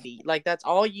all baby. Like that's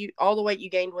all the weight you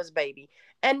gained was baby.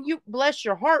 And you, bless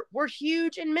your heart, were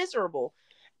huge and miserable.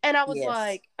 And I was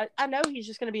like, I know he's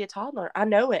just going to be a toddler. I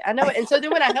know it. And so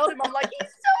then when I held him, I'm like, he's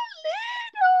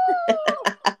so little.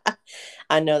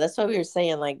 I know. That's what we were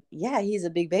saying. Like, yeah, he's a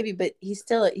big baby, but he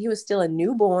was still a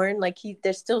newborn. Like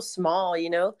they're still small,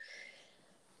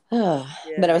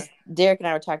 But Derek and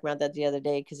I were talking about that the other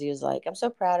day because he was like, I'm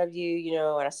so proud of you,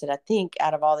 and I said, I think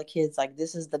out of all the kids, like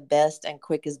this is the best and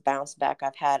quickest bounce back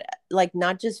I've had. Like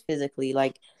not just physically,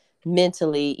 like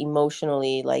mentally,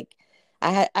 emotionally. Like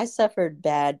I suffered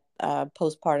bad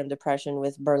postpartum depression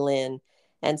with Berlin.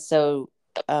 And so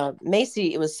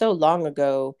Macy, it was so long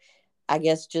ago. I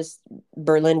guess just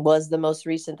Berlin was the most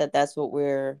recent that's what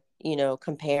we're,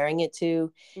 comparing it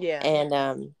to.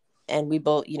 Yeah. And we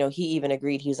both, he even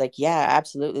agreed. He was like, yeah,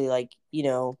 absolutely. Like,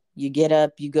 you get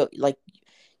up, you go, like,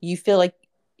 you feel like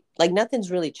nothing's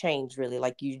really changed really.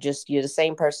 Like you're the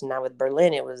same person now. With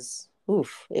Berlin, it was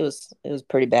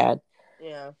pretty bad.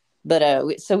 Yeah.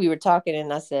 But so we were talking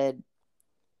and I said,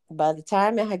 by the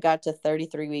time I had got to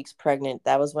 33 weeks pregnant,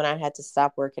 that was when I had to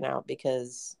stop working out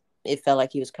because it felt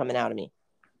like he was coming out of me.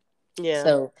 Yeah.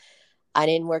 So I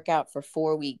didn't work out for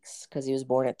 4 weeks because he was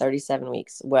born at 37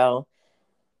 weeks. Well,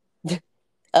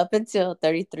 up until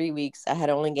 33 weeks, I had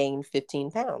only gained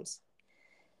 15 pounds.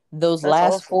 Those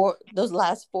last 4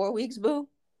 weeks, boo.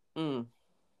 Don't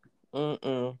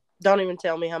even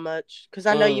tell me how much, because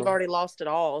I know you've already lost it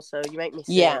all. So you make me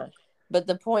sick. Yeah, but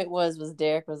the point was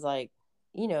Derek was like,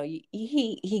 you know,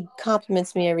 he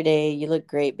compliments me every day. You look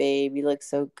great, babe. You look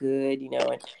so good, you know.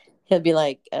 And he'll be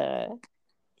like,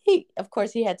 he, of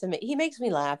course, he had to make. He makes me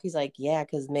laugh. He's like, yeah,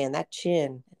 because man, that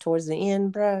chin towards the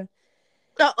end, bruh.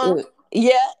 Uh-uh.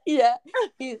 Yeah, yeah.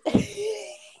 I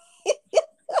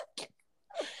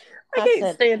I can't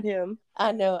said, stand him.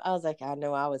 I know. I was like, I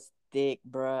know. I was thick,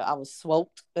 bruh. I was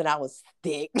swole and I was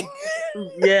thick.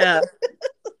 Yeah.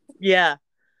 Yeah.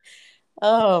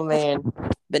 Oh man,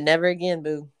 but never again,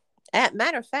 boo.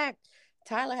 Matter of fact,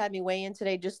 Tyler had me weigh in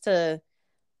today just to.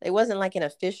 It wasn't like an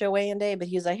official weigh in day, but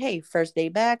he was like, "Hey, first day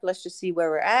back. Let's just see where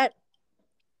we're at."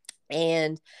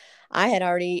 And I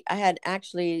had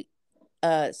actually,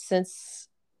 since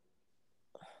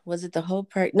was it the whole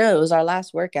No, it was our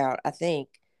last workout. I think.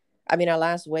 I mean, our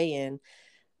last weigh in.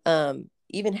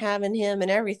 Even having him and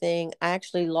everything, I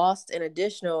actually lost an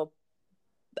additional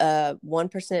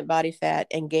 1% body fat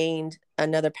and gained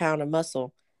another pound of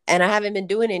muscle. And I haven't been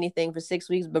doing anything for 6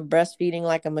 weeks but breastfeeding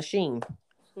like a machine.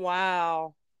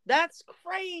 Wow. That's I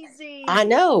crazy.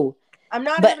 know. I'm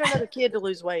not But having another kid to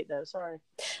lose weight though. Sorry.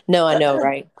 no, I know,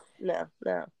 right? No,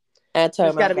 no. I told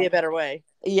There's him I got was to be like, a better way.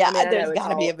 I mean, yeah, I know there's got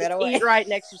to be a it's better eat way. right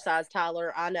and exercise,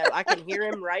 Tyler. I know. I can hear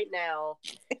him right now.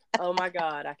 Oh my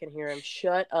God, I can hear him.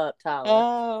 Shut up, Tyler.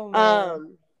 Oh man.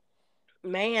 Um,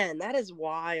 man, that is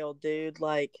wild, dude.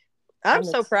 Like, I'm I'm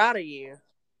so ex- proud of you.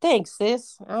 Thanks,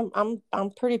 sis. I'm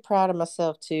pretty proud of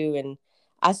myself too, and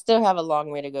I still have a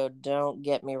long way to go. Don't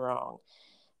get me wrong,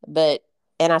 but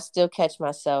and I still catch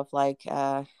myself like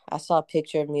I saw a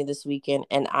picture of me this weekend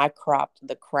and I cropped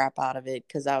the crap out of it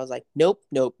because I was like, nope,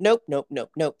 nope, nope, nope,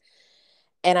 nope, nope,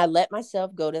 and I let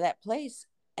myself go to that place,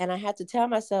 and I had to tell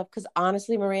myself because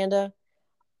honestly, Miranda,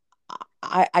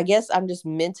 I guess I'm just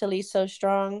mentally so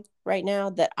strong right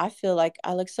now that I feel like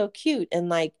I look so cute and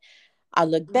like I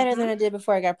look better than Mm-hmm. I did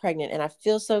before I got pregnant, and I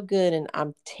feel so good. And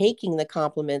I'm taking the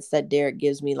compliments that Derek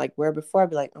gives me. Like where before I'd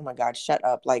be like, "Oh my God, shut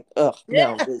up!" Like, ugh,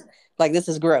 no, Yeah. like this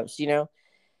is gross, you know.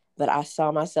 But I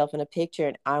saw myself in a picture,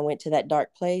 and I went to that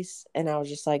dark place, and I was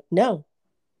just like, "No,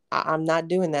 I'm not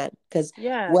doing that." Because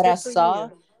Yeah. what I Good for saw,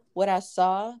 you. what I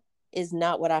saw, is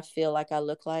not what I feel like I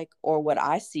look like, or what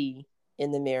I see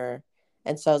in the mirror.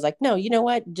 And so I was like, "No, you know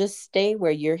what? Just stay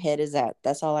where your head is at.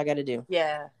 That's all I got to do."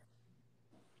 Yeah.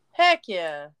 Heck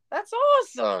yeah. That's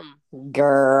awesome.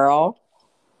 Girl.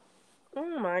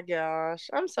 Oh my gosh.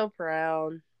 I'm so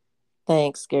proud.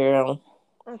 Thanks, girl.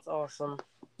 That's awesome.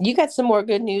 You got some more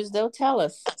good news, though. Tell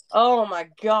us. Oh my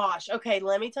gosh. Okay,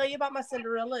 let me tell you about my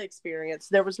Cinderella experience.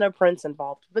 There was no prince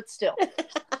involved, but still.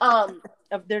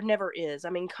 There never is. I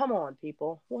mean, come on,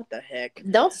 people. What the heck?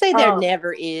 Don't say there Um,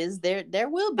 never is. There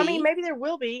will I mean, be. maybe there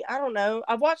will be. I don't know.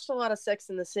 I've watched a lot of Sex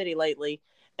in the City lately,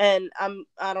 and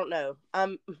I don't know.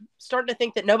 I'm starting to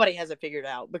think that nobody has it figured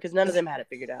out because none of them had it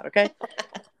figured out, okay?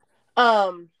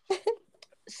 Um,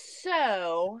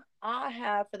 so I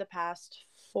have for the past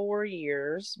 4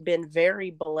 years been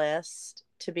very blessed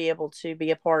to be able to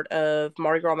be a part of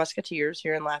Mardi Gras Musketeers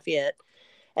here in Lafayette.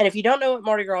 And if you don't know what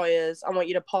Mardi Gras is, I want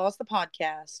you to pause the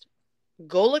podcast,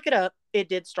 go look it up. It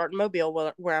did start in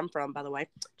Mobile, where I'm from, by the way,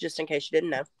 just in case you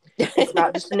didn't know. It's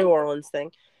not just a New Orleans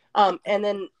thing. And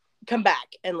then come back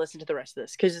and listen to the rest of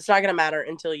this because it's not going to matter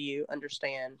until you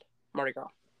understand Mardi Gras.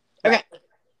 Okay. Right.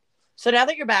 So now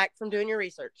that you're back from doing your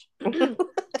research,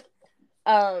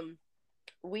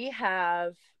 we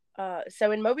have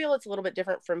so in Mobile it's a little bit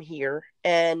different from here,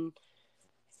 and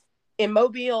in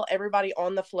Mobile everybody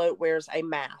on the float wears a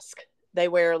mask. They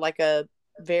wear like a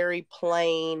very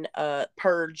plain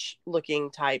purge looking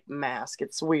type mask.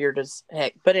 It's weird as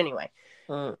heck, but anyway,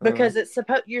 Mm-mm. because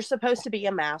you're supposed to be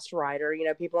a masked rider, you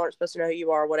know, people aren't supposed to know who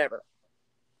you are, whatever.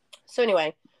 So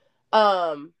anyway,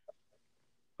 um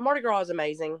Mardi Gras is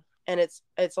amazing, and it's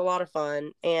a lot of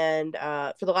fun. And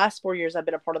for the last 4 years, I've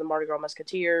been a part of the Mardi Gras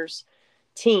Musketeers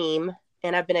team,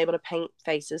 and I've been able to paint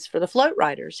faces for the float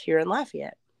riders here in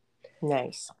Lafayette.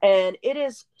 Nice. And it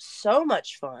is so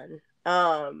much fun.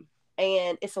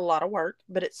 And it's a lot of work,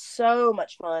 but it's so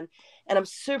much fun. And I'm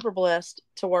super blessed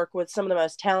to work with some of the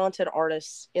most talented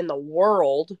artists in the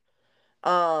world,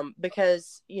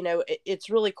 because you know it's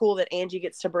really cool that Angie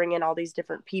gets to bring in all these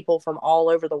different people from all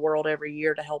over the world every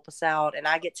year to help us out, and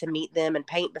I get to meet them and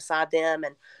paint beside them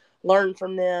and learn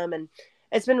from them, and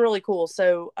it's been really cool.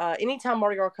 So anytime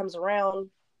Mardi Gras comes around,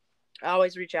 I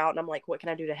always reach out and I'm like, what can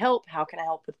I do to help? How can I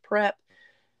help with prep?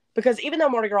 Because even though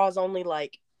Mardi Gras is only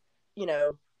like, you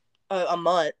know, a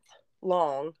month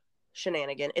long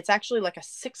shenanigan, it's actually like a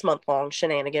 6 month long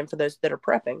shenanigan for those that are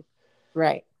prepping.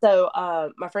 Right. So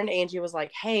my friend Angie was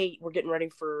like, hey, we're getting ready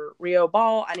for Rio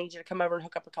Ball. I need you to come over and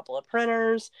hook up a couple of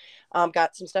printers.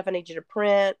 Got some stuff I need you to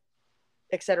print.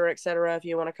 et cetera, et cetera. If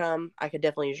you want to come, I could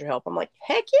definitely use your help. I'm like,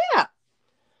 heck yeah.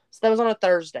 So that was on a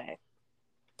Thursday.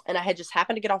 And I had just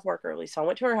happened to get off work early. So I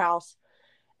went to her house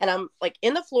and I'm like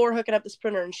in the floor hooking up this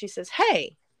printer. And she says,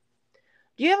 hey,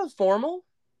 do you have a formal?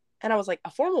 And I was like,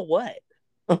 a formal what?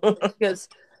 She goes,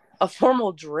 a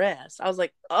formal dress. I was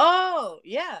like, oh,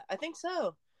 yeah, I think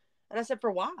so. And I said,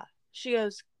 for why? She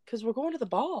goes, because we're going to the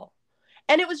ball.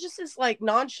 And it was just this like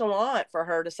nonchalant for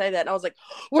her to say that. And I was like,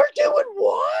 we're doing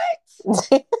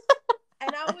what?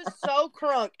 And I was so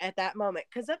crunk at that moment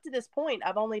because up to this point,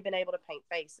 I've only been able to paint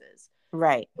faces.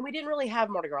 Right. And we didn't really have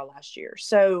Mardi Gras last year.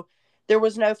 So there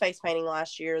was no face painting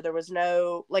last year. There was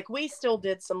no, like, we still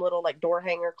did some little like door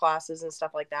hanger classes and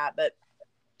stuff like that. But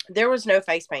there was no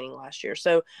face painting last year.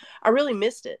 So I really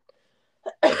missed it.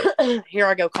 Here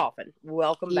I go coughing.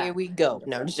 Welcome back. Here we go.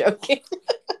 No, I'm joking.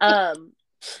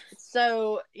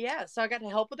 So yeah, so I got to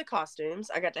help with the costumes.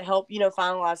 I got to help,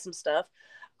 finalize some stuff.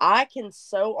 I can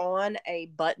sew on a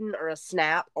button or a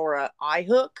snap or a eye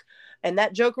hook, and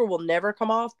that joker will never come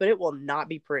off, but it will not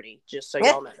be pretty, just so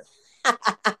y'all know.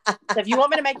 So if you want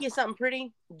me to make you something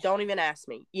pretty, don't even ask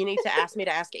me. You need to ask me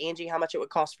to ask Angie how much it would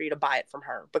cost for you to buy it from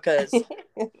her, because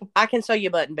I can sew you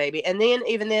a button, baby. And then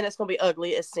even then it's gonna be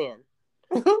ugly as sin.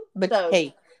 But so,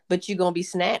 hey, but you're gonna be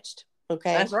snatched.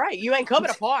 Okay. That's right. You ain't coming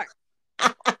apart.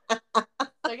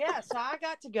 So yeah, so I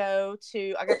got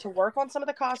to work on some of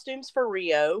the costumes for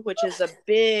Rio, which is a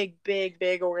big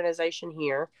organization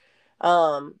here.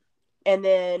 And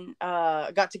then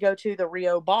got to go to the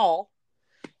Rio ball,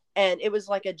 and it was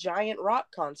like a giant rock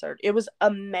concert. It was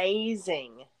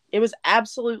amazing. It was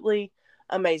absolutely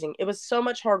amazing. It was so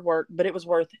much hard work, but it was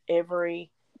worth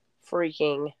every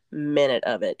freaking minute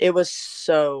of it. It was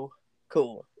so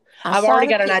cool. I've already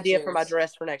got an idea for my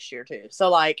dress for next year too. So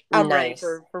like I'm ready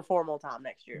for formal time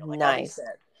next year. Like, nice.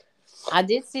 I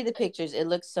did see the pictures. It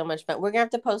looks so much fun. We're gonna have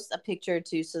to post a picture or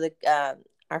two so that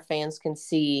our fans can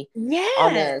see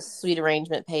on the Sweet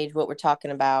Arrangement page what we're talking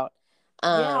about.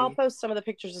 Yeah, I'll post some of the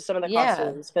pictures of some of the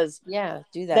costumes because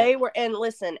do that. They were, and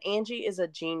listen, Angie is a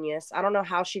genius. I don't know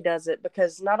how she does it,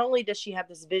 because not only does she have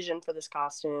this vision for this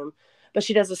costume, but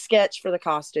she does a sketch for the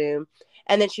costume,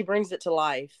 and then she brings it to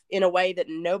life in a way that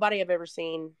nobody I've ever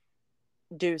seen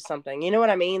do something. You know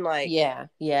what I mean? Like, yeah,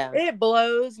 it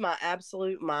blows my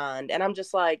absolute mind, and I'm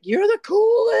just like, you're the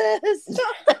coolest.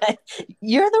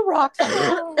 You're the rock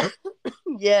star.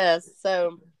 Yes,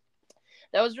 so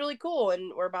that was really cool,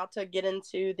 and we're about to get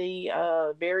into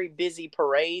the very busy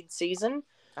parade season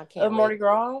of Mardi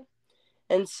Gras.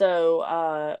 And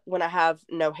so when I have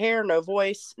no hair, no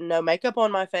voice, no makeup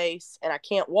on my face, and I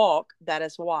can't walk, that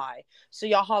is why. So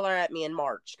y'all holler at me in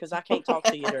March, because I can't talk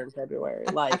to you during February.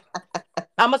 Like,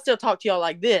 I'm going to still talk to y'all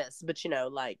like this, but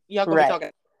like, y'all going to be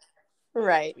talking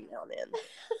right now and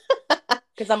then.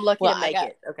 Because I'm lucky to make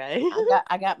it, okay?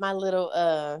 I got my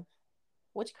little,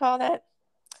 what you call that?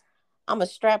 I'm going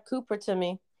to strap Cooper to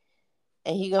me.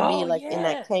 And he gonna be like in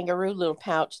that kangaroo little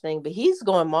pouch thing, but he's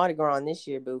going Mardi Gras on this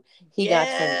year, boo. He got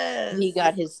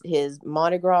his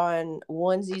Mardi Gras and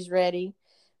onesies ready.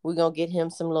 We're gonna get him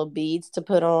some little beads to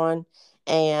put on,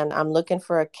 and I'm looking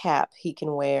for a cap he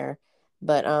can wear.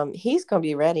 But he's gonna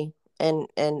be ready, and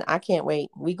I can't wait.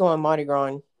 We going Mardi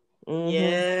Gras. Mm-hmm.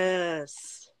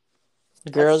 Yes,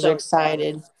 girls are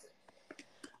excited.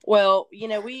 Well,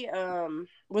 we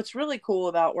what's really cool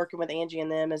about working with Angie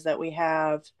and them is that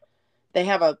they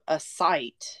have a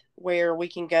site where we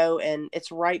can go, and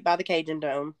it's right by the Cajun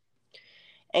Dome.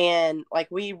 And like,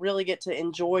 we really get to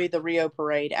enjoy the Rio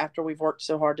parade after we've worked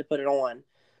so hard to put it on.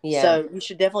 Yeah. So you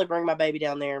should definitely bring my baby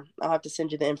down there. I'll have to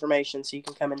send you the information so you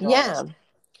can come and join us.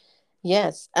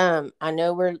 Yes. I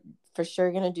know we're for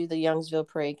sure going to do the Youngsville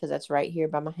parade, because that's right here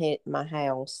by my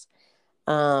house.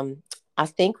 I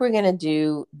think we're going to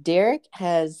do, Derek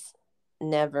has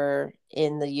never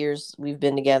in the years we've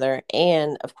been together,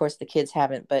 and of course the kids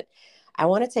haven't, but I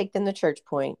want to take them to Church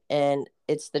Point, and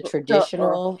it's the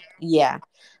traditional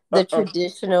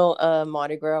traditional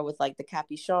Mardi Gras with like the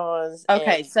capuchons.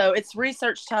 Okay, so it's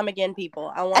research time again,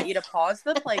 people. I want you to pause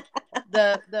the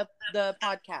the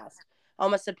podcast. I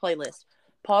almost said playlist.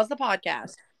 Pause the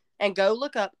podcast and go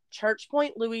look up Church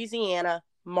Point, Louisiana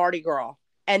Mardi Gras,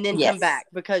 and then come back,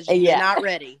 because you're not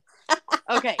ready.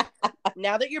 Okay,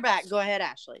 now that you're back, go ahead,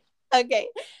 Ashley. Okay,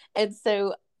 and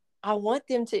so I want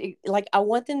them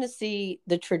to see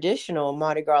the traditional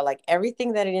Mardi Gras, like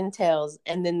everything that it entails,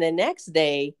 and then the next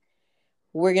day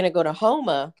we're gonna go to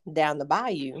Houma down the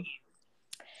bayou,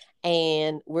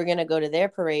 and we're gonna go to their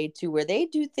parade too, where they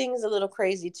do things a little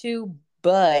crazy too,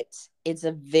 but it's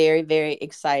a very, very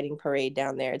exciting parade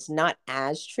down there. It's not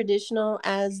as traditional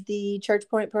as the Church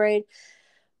Point parade,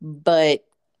 but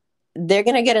they're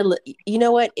gonna get you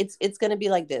know what? It's gonna be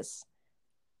like this.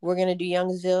 We're gonna do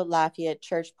Youngsville, Lafayette,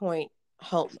 Church Point,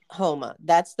 Homa.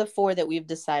 That's the 4 that we've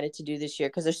decided to do this year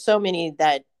because there's so many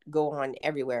that go on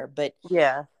everywhere. But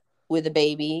Yeah. with a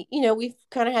baby, we've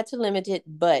kind of had to limit it.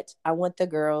 But I want the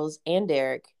girls and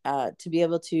Derek to be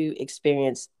able to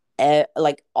experience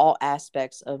like all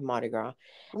aspects of Mardi Gras,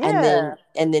 Yeah.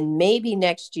 and then maybe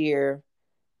next year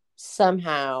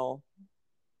somehow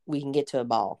we can get to a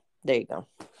ball. There you go.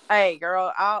 Hey,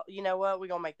 girl, you know what? We're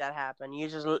gonna make that happen. You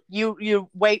just you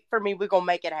wait for me. We're gonna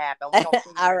make it happen. We're gonna All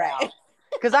figure it right. out.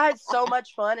 Because I had so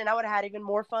much fun, and I would have had even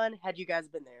more fun had you guys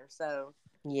been there. So,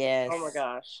 oh my Yes.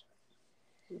 gosh,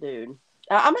 dude,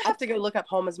 I'm gonna have to go look up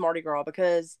Homa's Mardi Gras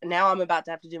because now I'm about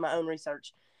to have to do my own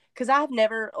research because I've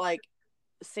never like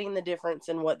seen the difference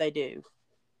in what they do.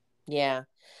 Yeah.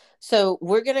 So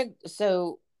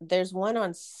there's one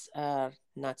on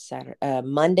not Saturday,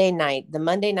 Monday night, the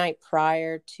Monday night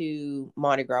prior to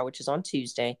Mardi Gras, which is on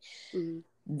Tuesday. Mm-hmm.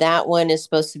 That one is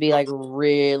supposed to be like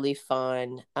really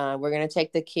fun. We're gonna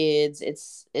take the kids. It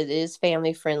is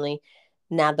family friendly.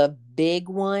 Now the big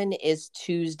one is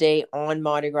Tuesday on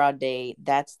Mardi Gras Day.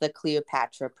 That's the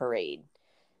Cleopatra parade,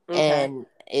 Okay. and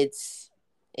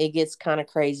it gets kind of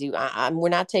crazy. We're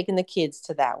not taking the kids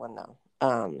to that one though.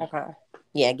 Okay.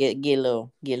 Yeah, get a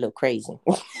little crazy.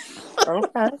 Okay.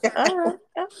 All right.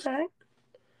 Okay. Yeah.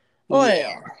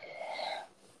 Well.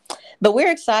 But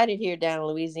we're excited here down in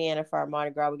Louisiana for our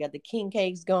Mardi Gras. We got the king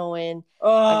cakes going. I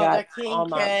Oh, got the king all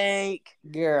my cake.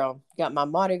 got my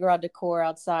Mardi Gras decor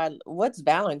outside. What's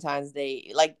Valentine's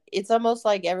Day? Like it's almost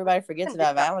like everybody forgets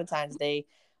about Valentine's Day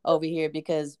over here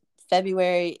because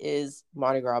February is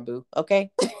Mardi Gras boo. Okay.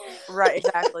 Right,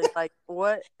 exactly. Like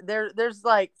what there's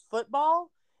like football.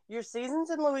 Your seasons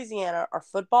in Louisiana are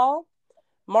football,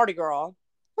 Mardi Gras,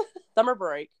 summer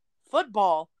break,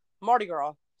 football, Mardi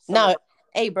Gras, summer No, break.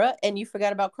 hey, bruh, and you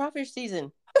forgot about crawfish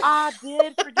season. I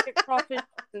did forget crawfish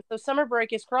season. So summer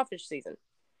break is crawfish season.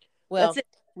 That's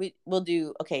Well, it. we'll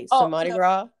do okay. So Oh no, Mardi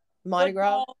Gras,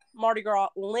 football, Mardi Gras,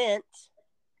 Lent,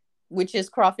 which is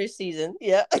crawfish season.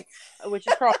 Yeah. which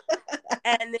is crawfish,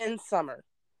 and then summer.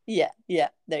 Yeah.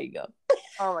 There you go.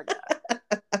 Oh my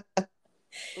god.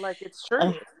 Like it's true. Uh,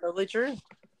 It's totally true.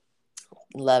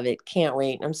 Love it. Can't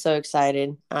wait. I'm so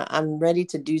excited. I'm ready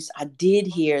to do. I did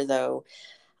hear though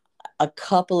a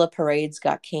couple of parades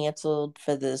got canceled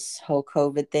for this whole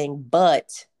COVID thing,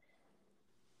 but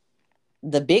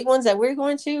the big ones that we're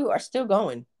going to are still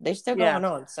going. They're still Yeah. going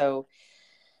on. So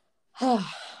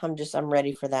I'm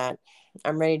ready for that.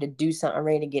 I'm ready to do something. I'm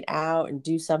ready to get out and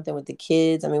do something with the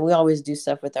kids. I mean, we always do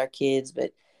stuff with our kids,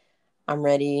 but I'm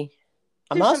ready.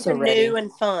 I'm Do also something new ready.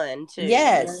 and fun too, you know?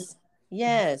 Yes.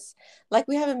 Yes. Like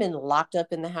we haven't been locked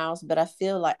up in the house, but I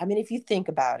feel like, I mean, if you think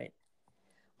about it,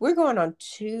 we're going on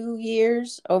 2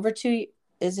 years,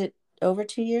 is it over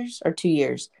 2 years or 2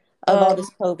 years of all Um, this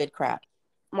COVID crap?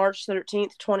 March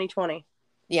 13th, 2020.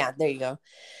 Yeah, there you go.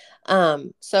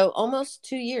 So almost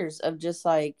 2 years of just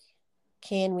like,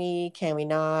 can we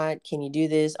not? Can you do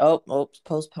this? Oh,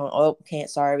 postpone. Oh, can't,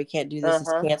 sorry, we can't do this. It's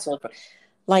Uh-huh. canceled.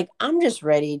 Like, I'm just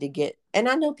ready to get, and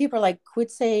I know people are like,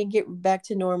 quit saying get back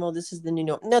to normal. This is the new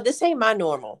normal. No, this ain't my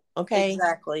normal. Okay.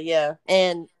 Exactly. Yeah.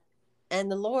 And,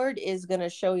 the Lord is going to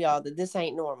show y'all that this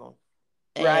ain't normal.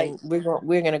 Right. And we're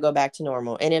going to go back to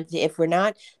normal. And if we're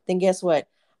not, then guess what?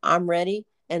 I'm ready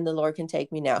and the Lord can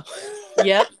take me now.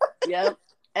 Yep. Yep.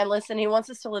 And listen, he wants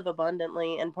us to live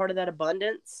abundantly. And part of that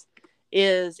abundance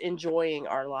is enjoying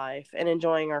our life and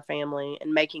enjoying our family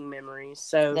and making memories.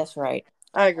 So That's right.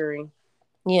 I agree.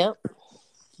 Yep.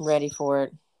 Ready for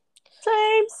it.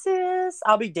 Same, sis.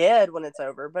 I'll be dead when it's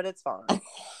over, but it's fine.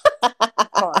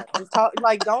 Fine. Just talk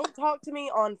like don't talk to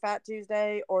me on Fat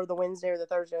Tuesday or the Wednesday or the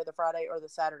Thursday or the Friday or the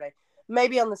Saturday.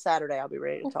 Maybe on the Saturday I'll be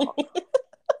ready to talk.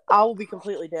 I will be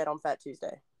completely dead on Fat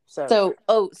Tuesday. So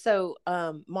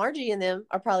Margie and them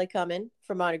are probably coming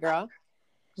from Mardi Gras.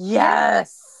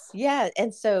 yes. Yeah,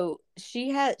 and so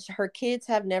her kids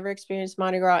have never experienced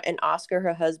Mardi Gras, and Oscar,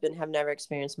 her husband, have never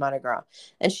experienced Mardi Gras,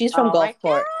 and she's from Oh my Gulfport.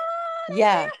 god! I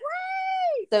Yeah, can't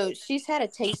wait. so she's had a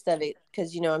taste of it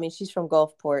because I mean, she's from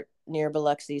Gulfport near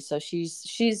Biloxi, so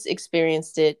she's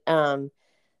experienced it.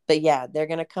 But yeah, they're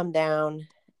gonna come down,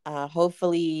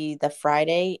 hopefully the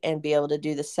Friday and be able to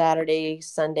do the Saturday,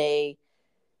 Sunday.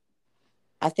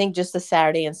 I think just the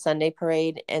Saturday and Sunday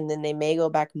parade, and then they may go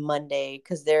back Monday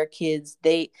because their kids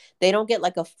they don't get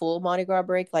like a full Mardi Gras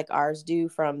break like ours do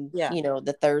from Yeah.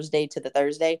 the Thursday to the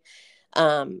Thursday.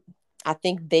 Um, I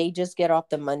think they just get off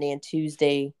the Monday and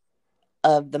Tuesday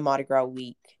of the Mardi Gras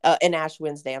week, and Ash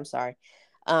Wednesday. I'm sorry,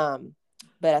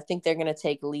 but I think they're gonna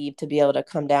take leave to be able to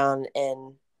come down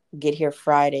and get here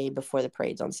Friday before the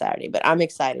parade's on Saturday. But I'm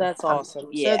excited. That's awesome. So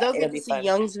Yeah, they'll it'll get to be see fun.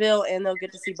 Youngsville and they'll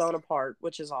get to see Bonaparte,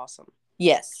 which is awesome.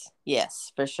 Yes,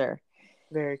 for sure.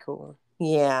 Very cool.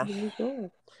 Yeah. Very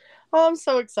cool. Oh, I'm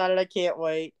so excited. I can't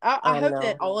wait. I hope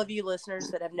that know. all of you listeners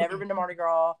that have never been to Mardi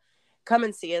Gras come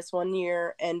and see us one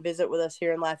year and visit with us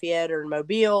here in Lafayette or in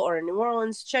Mobile or in New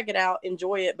Orleans. Check it out.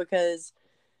 Enjoy it because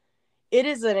it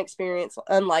is an experience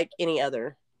unlike any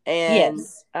other. And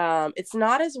Yes. it's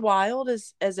not as wild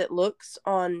as it looks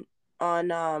on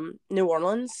New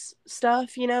Orleans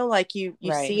stuff, you know, like you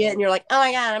Right. see it and you're like, oh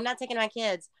my God, I'm not taking my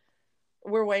kids.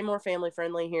 We're way more family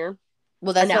friendly here.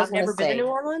 Well, that's And what I now was I've gonna never been to say. New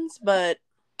Orleans, but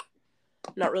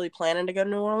I'm not really planning to go to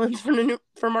New Orleans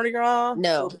for Mardi Gras. It's a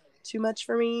No. little bit too much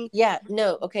for me. Yeah,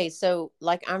 no. Okay, so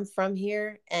like I'm from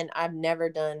here and I've never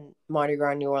done Mardi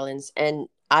Gras in New Orleans, and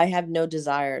I have no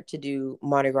desire to do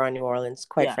Mardi Gras in New Orleans,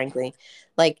 quite Yeah. frankly.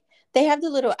 Like they have the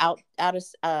little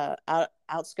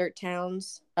outskirt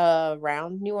towns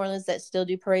around New Orleans that still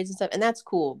do parades and stuff, and that's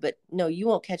cool, but no, you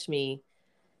won't catch me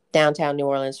downtown New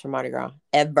Orleans for Mardi Gras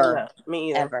ever. No,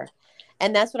 me either. Ever.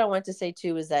 And that's what I want to say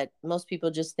too, is that most people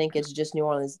just think it's just New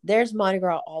Orleans. There's Mardi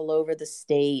Gras all over the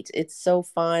state. It's so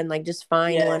fun. Like just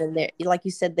find one, and there, like you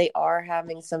said, they are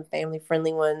having some family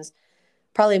friendly ones,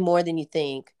 probably more than you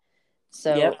think.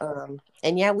 So,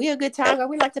 and yeah, we a good time.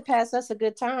 We like to pass us a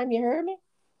good time. You heard me?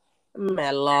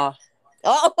 Mela.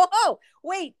 Oh,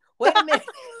 wait a minute.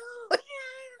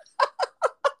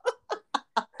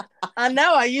 I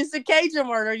know. I used a Cajun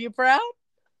word. Are you proud?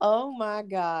 Oh my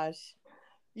gosh.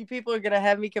 You people are going to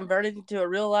have me converted into a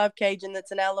real live Cajun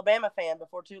that's an Alabama fan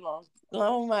before too long.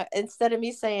 Oh my, instead of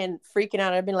me saying freaking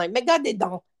out, I've been like, "Mais God,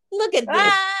 don't look at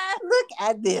this. Look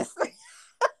at this."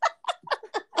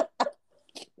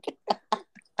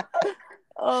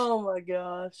 Oh my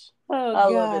gosh. Oh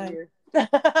I God. love it here.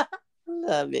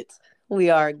 Love it. We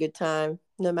are a good time.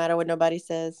 No matter what nobody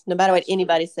says. No matter what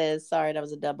anybody says. Sorry, that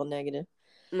was a double negative.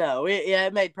 No,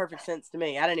 it made perfect sense to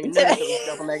me. I didn't even notice it was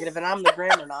double negative, and I'm the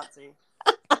grammar Nazi.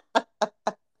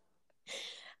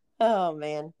 Oh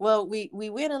man. Well, we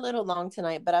went a little long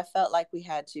tonight, but I felt like we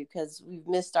had to because we've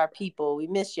missed our people. We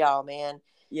miss y'all, man.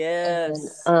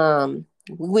 Yes. And,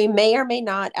 we may or may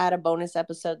not add a bonus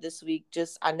episode this week.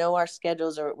 Just I know our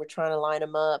schedules we're trying to line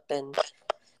them up, and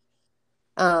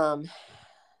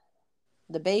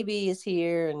the baby is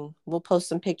here, and we'll post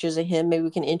some pictures of him. Maybe we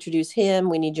can introduce him.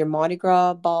 We need your Mardi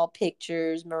Gras ball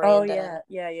pictures, Miranda. Oh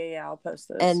yeah. I'll post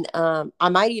those. And I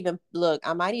might even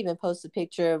post a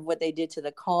picture of what they did to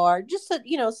the car, just so,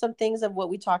 some things of what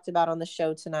we talked about on the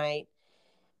show tonight.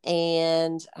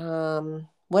 And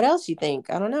what else you think?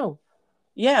 I don't know.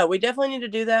 Yeah, we definitely need to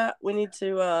do that. We need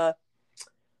to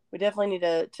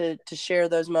to share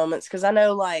those moments, because I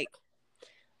know, like,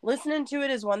 listening to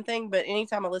it is one thing, but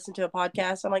anytime I listen to a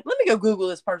podcast, I'm like, let me go Google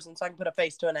this person so I can put a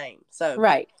face to a name. So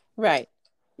right.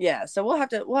 Yeah, so we'll have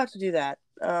to do that.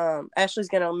 Ashley's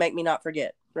gonna make me not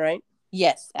forget, right?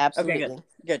 Yes, absolutely. Okay,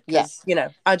 good. Because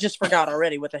I just forgot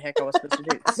already what the heck I was supposed to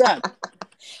do. So,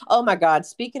 oh my God!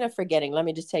 Speaking of forgetting, let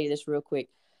me just tell you this real quick.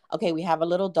 Okay, we have a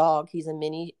little dog. He's a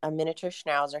miniature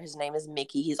schnauzer. His name is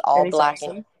Mickey. He's all black,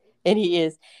 awesome. and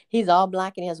he's all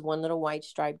black, and he has one little white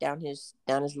stripe down his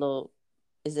little.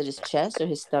 Is it his chest or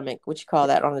his stomach? What you call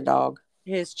that on a dog?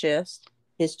 His chest.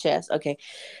 His chest. Okay.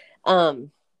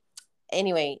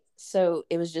 Anyway, so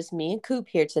it was just me and Coop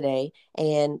here today,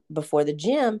 and before the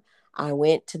gym, I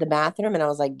went to the bathroom and I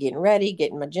was like getting ready,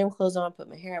 getting my gym clothes on, put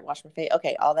my hair up, wash my face.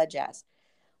 Okay, all that jazz.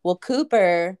 Well,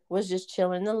 Cooper was just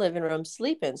chilling in the living room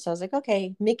sleeping. So I was like,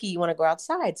 okay, Mickey, you want to go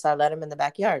outside? So I let him in the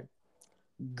backyard.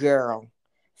 Girl,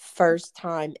 first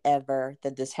time ever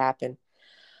that this happened.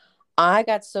 I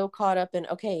got so caught up in,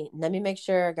 okay, let me make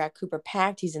sure I got Cooper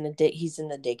packed. He's in the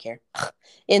daycare,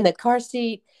 in the car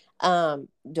seat. Do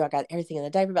I got everything in the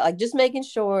diaper? But like just making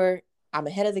sure I'm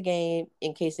ahead of the game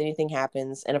in case anything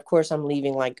happens. And of course, I'm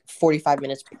leaving like 45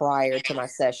 minutes prior to my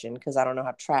session because I don't know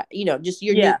how to just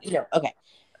your new, okay.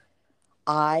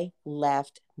 I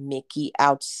left Mickey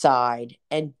outside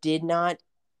and did not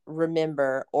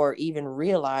remember or even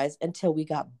realize until we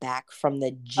got back from the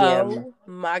gym. Oh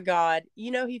my God.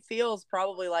 He feels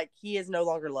probably like he is no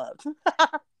longer loved.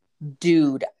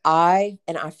 Dude, I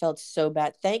felt so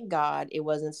bad. Thank God it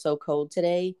wasn't so cold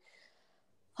today.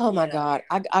 Oh my God.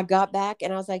 I got back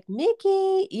and I was like,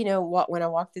 Mickey, when I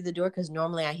walked through the door, because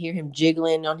normally I hear him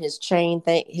jiggling on his chain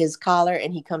thing, his collar,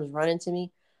 and he comes running to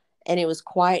me. And it was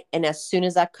quiet. And as soon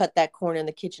as I cut that corner in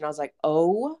the kitchen, I was like,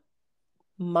 oh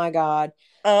my God.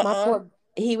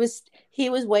 He was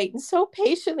waiting so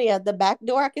patiently at the back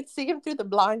door. I could see him through the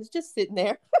blinds just sitting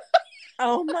there.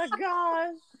 Oh my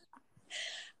gosh.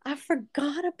 I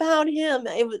forgot about him.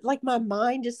 It was like my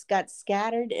mind just got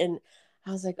scattered, and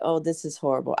I was like, "Oh, this is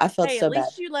horrible." I felt Hey, at so bad.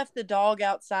 least you left the dog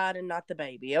outside and not the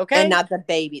baby, And okay? not the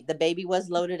baby. The baby was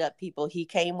loaded up, people. He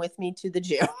came with me to the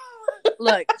gym.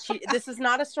 Look, this is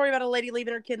not a story about a lady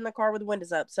leaving her kid in the car with the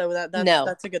windows up, so that's No,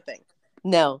 that's a good thing.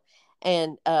 no.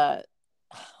 And oh my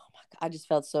God, I just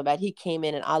felt so bad. He came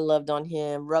in and I loved on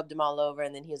him, rubbed him all over,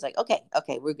 and then he was like, "Okay,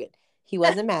 okay, we're good." He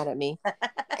wasn't mad at me.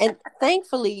 And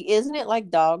thankfully, isn't it like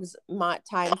dogs, my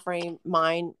time frame,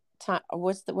 mine time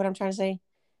what I'm trying to say?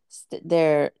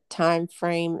 Their time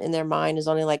frame in their mind is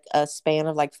only like a span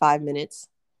of like 5 minutes.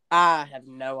 I have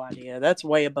no idea. That's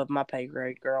way above my pay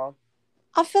grade, girl.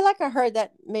 I feel like I heard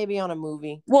that maybe on a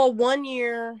movie. Well, 1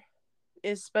 year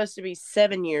is supposed to be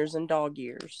 7 years in dog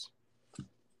years.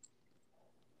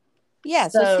 Yeah,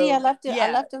 so see, So I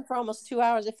yeah, left him for almost 2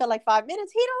 hours. It felt like 5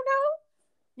 minutes. He don't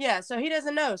yeah. So he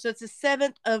doesn't know. So it's a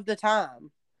seventh of the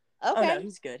time. know. Oh no, Okay.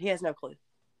 he's good. He has no clue.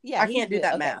 Yeah, I he's can't do good.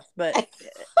 that Okay. math, but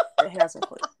he has no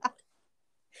clue.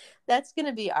 That's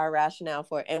gonna be our rationale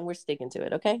for it, and we're sticking to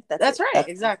it. Okay, that's That's it. right.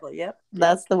 Exactly. Yep. Yep.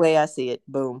 That's the way I see it.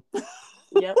 Boom.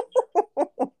 Yep.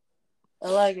 I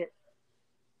like it.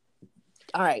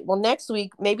 All right. Well, next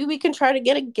week maybe we can try to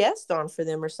get a guest on for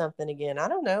them or something again. I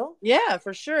don't know. Yeah,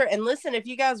 for sure. And listen, if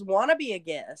you guys want to be a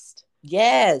guest,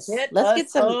 Yes, hit let's us get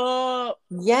some. up.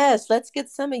 Yes, let's get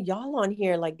some of y'all on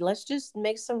here. Like, let's just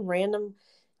make some random,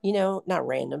 not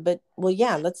random, but well,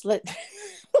 yeah, let's let.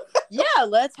 Yeah,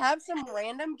 let's have some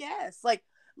random guests. Like,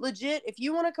 legit, if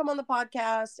you want to come on the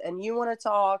podcast and you want to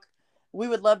talk, we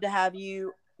would love to have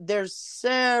you. There's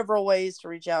several ways to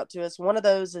reach out to us. One of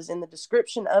those is in the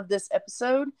description of this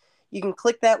episode. You can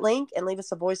click that link and leave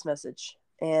us a voice message,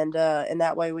 and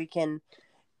that way we can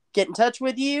get in touch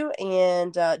with you.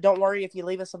 And don't worry, if you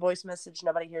leave us a voice message,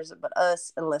 nobody hears it but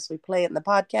us unless we play it in the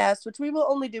podcast, which we will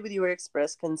only do with your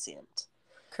express consent.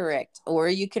 Correct. Or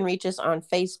you can reach us on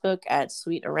Facebook at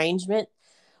Sweet Arrangement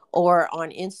or on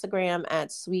Instagram at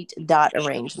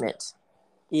sweet.arrangement.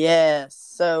 Yes.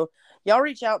 So y'all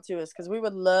reach out to us because we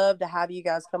would love to have you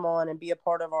guys come on and be a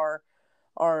part of our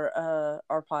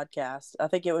podcast. I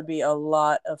think it would be a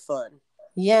lot of fun.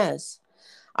 Yes.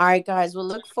 All right, guys. We'll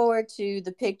look forward to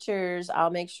the pictures. I'll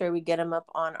make sure we get them up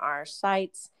on our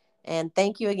sites. And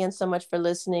thank you again so much for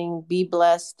listening. Be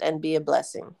blessed and be a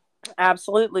blessing.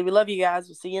 Absolutely. We love you guys.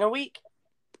 We'll see you in a week.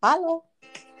 Hello.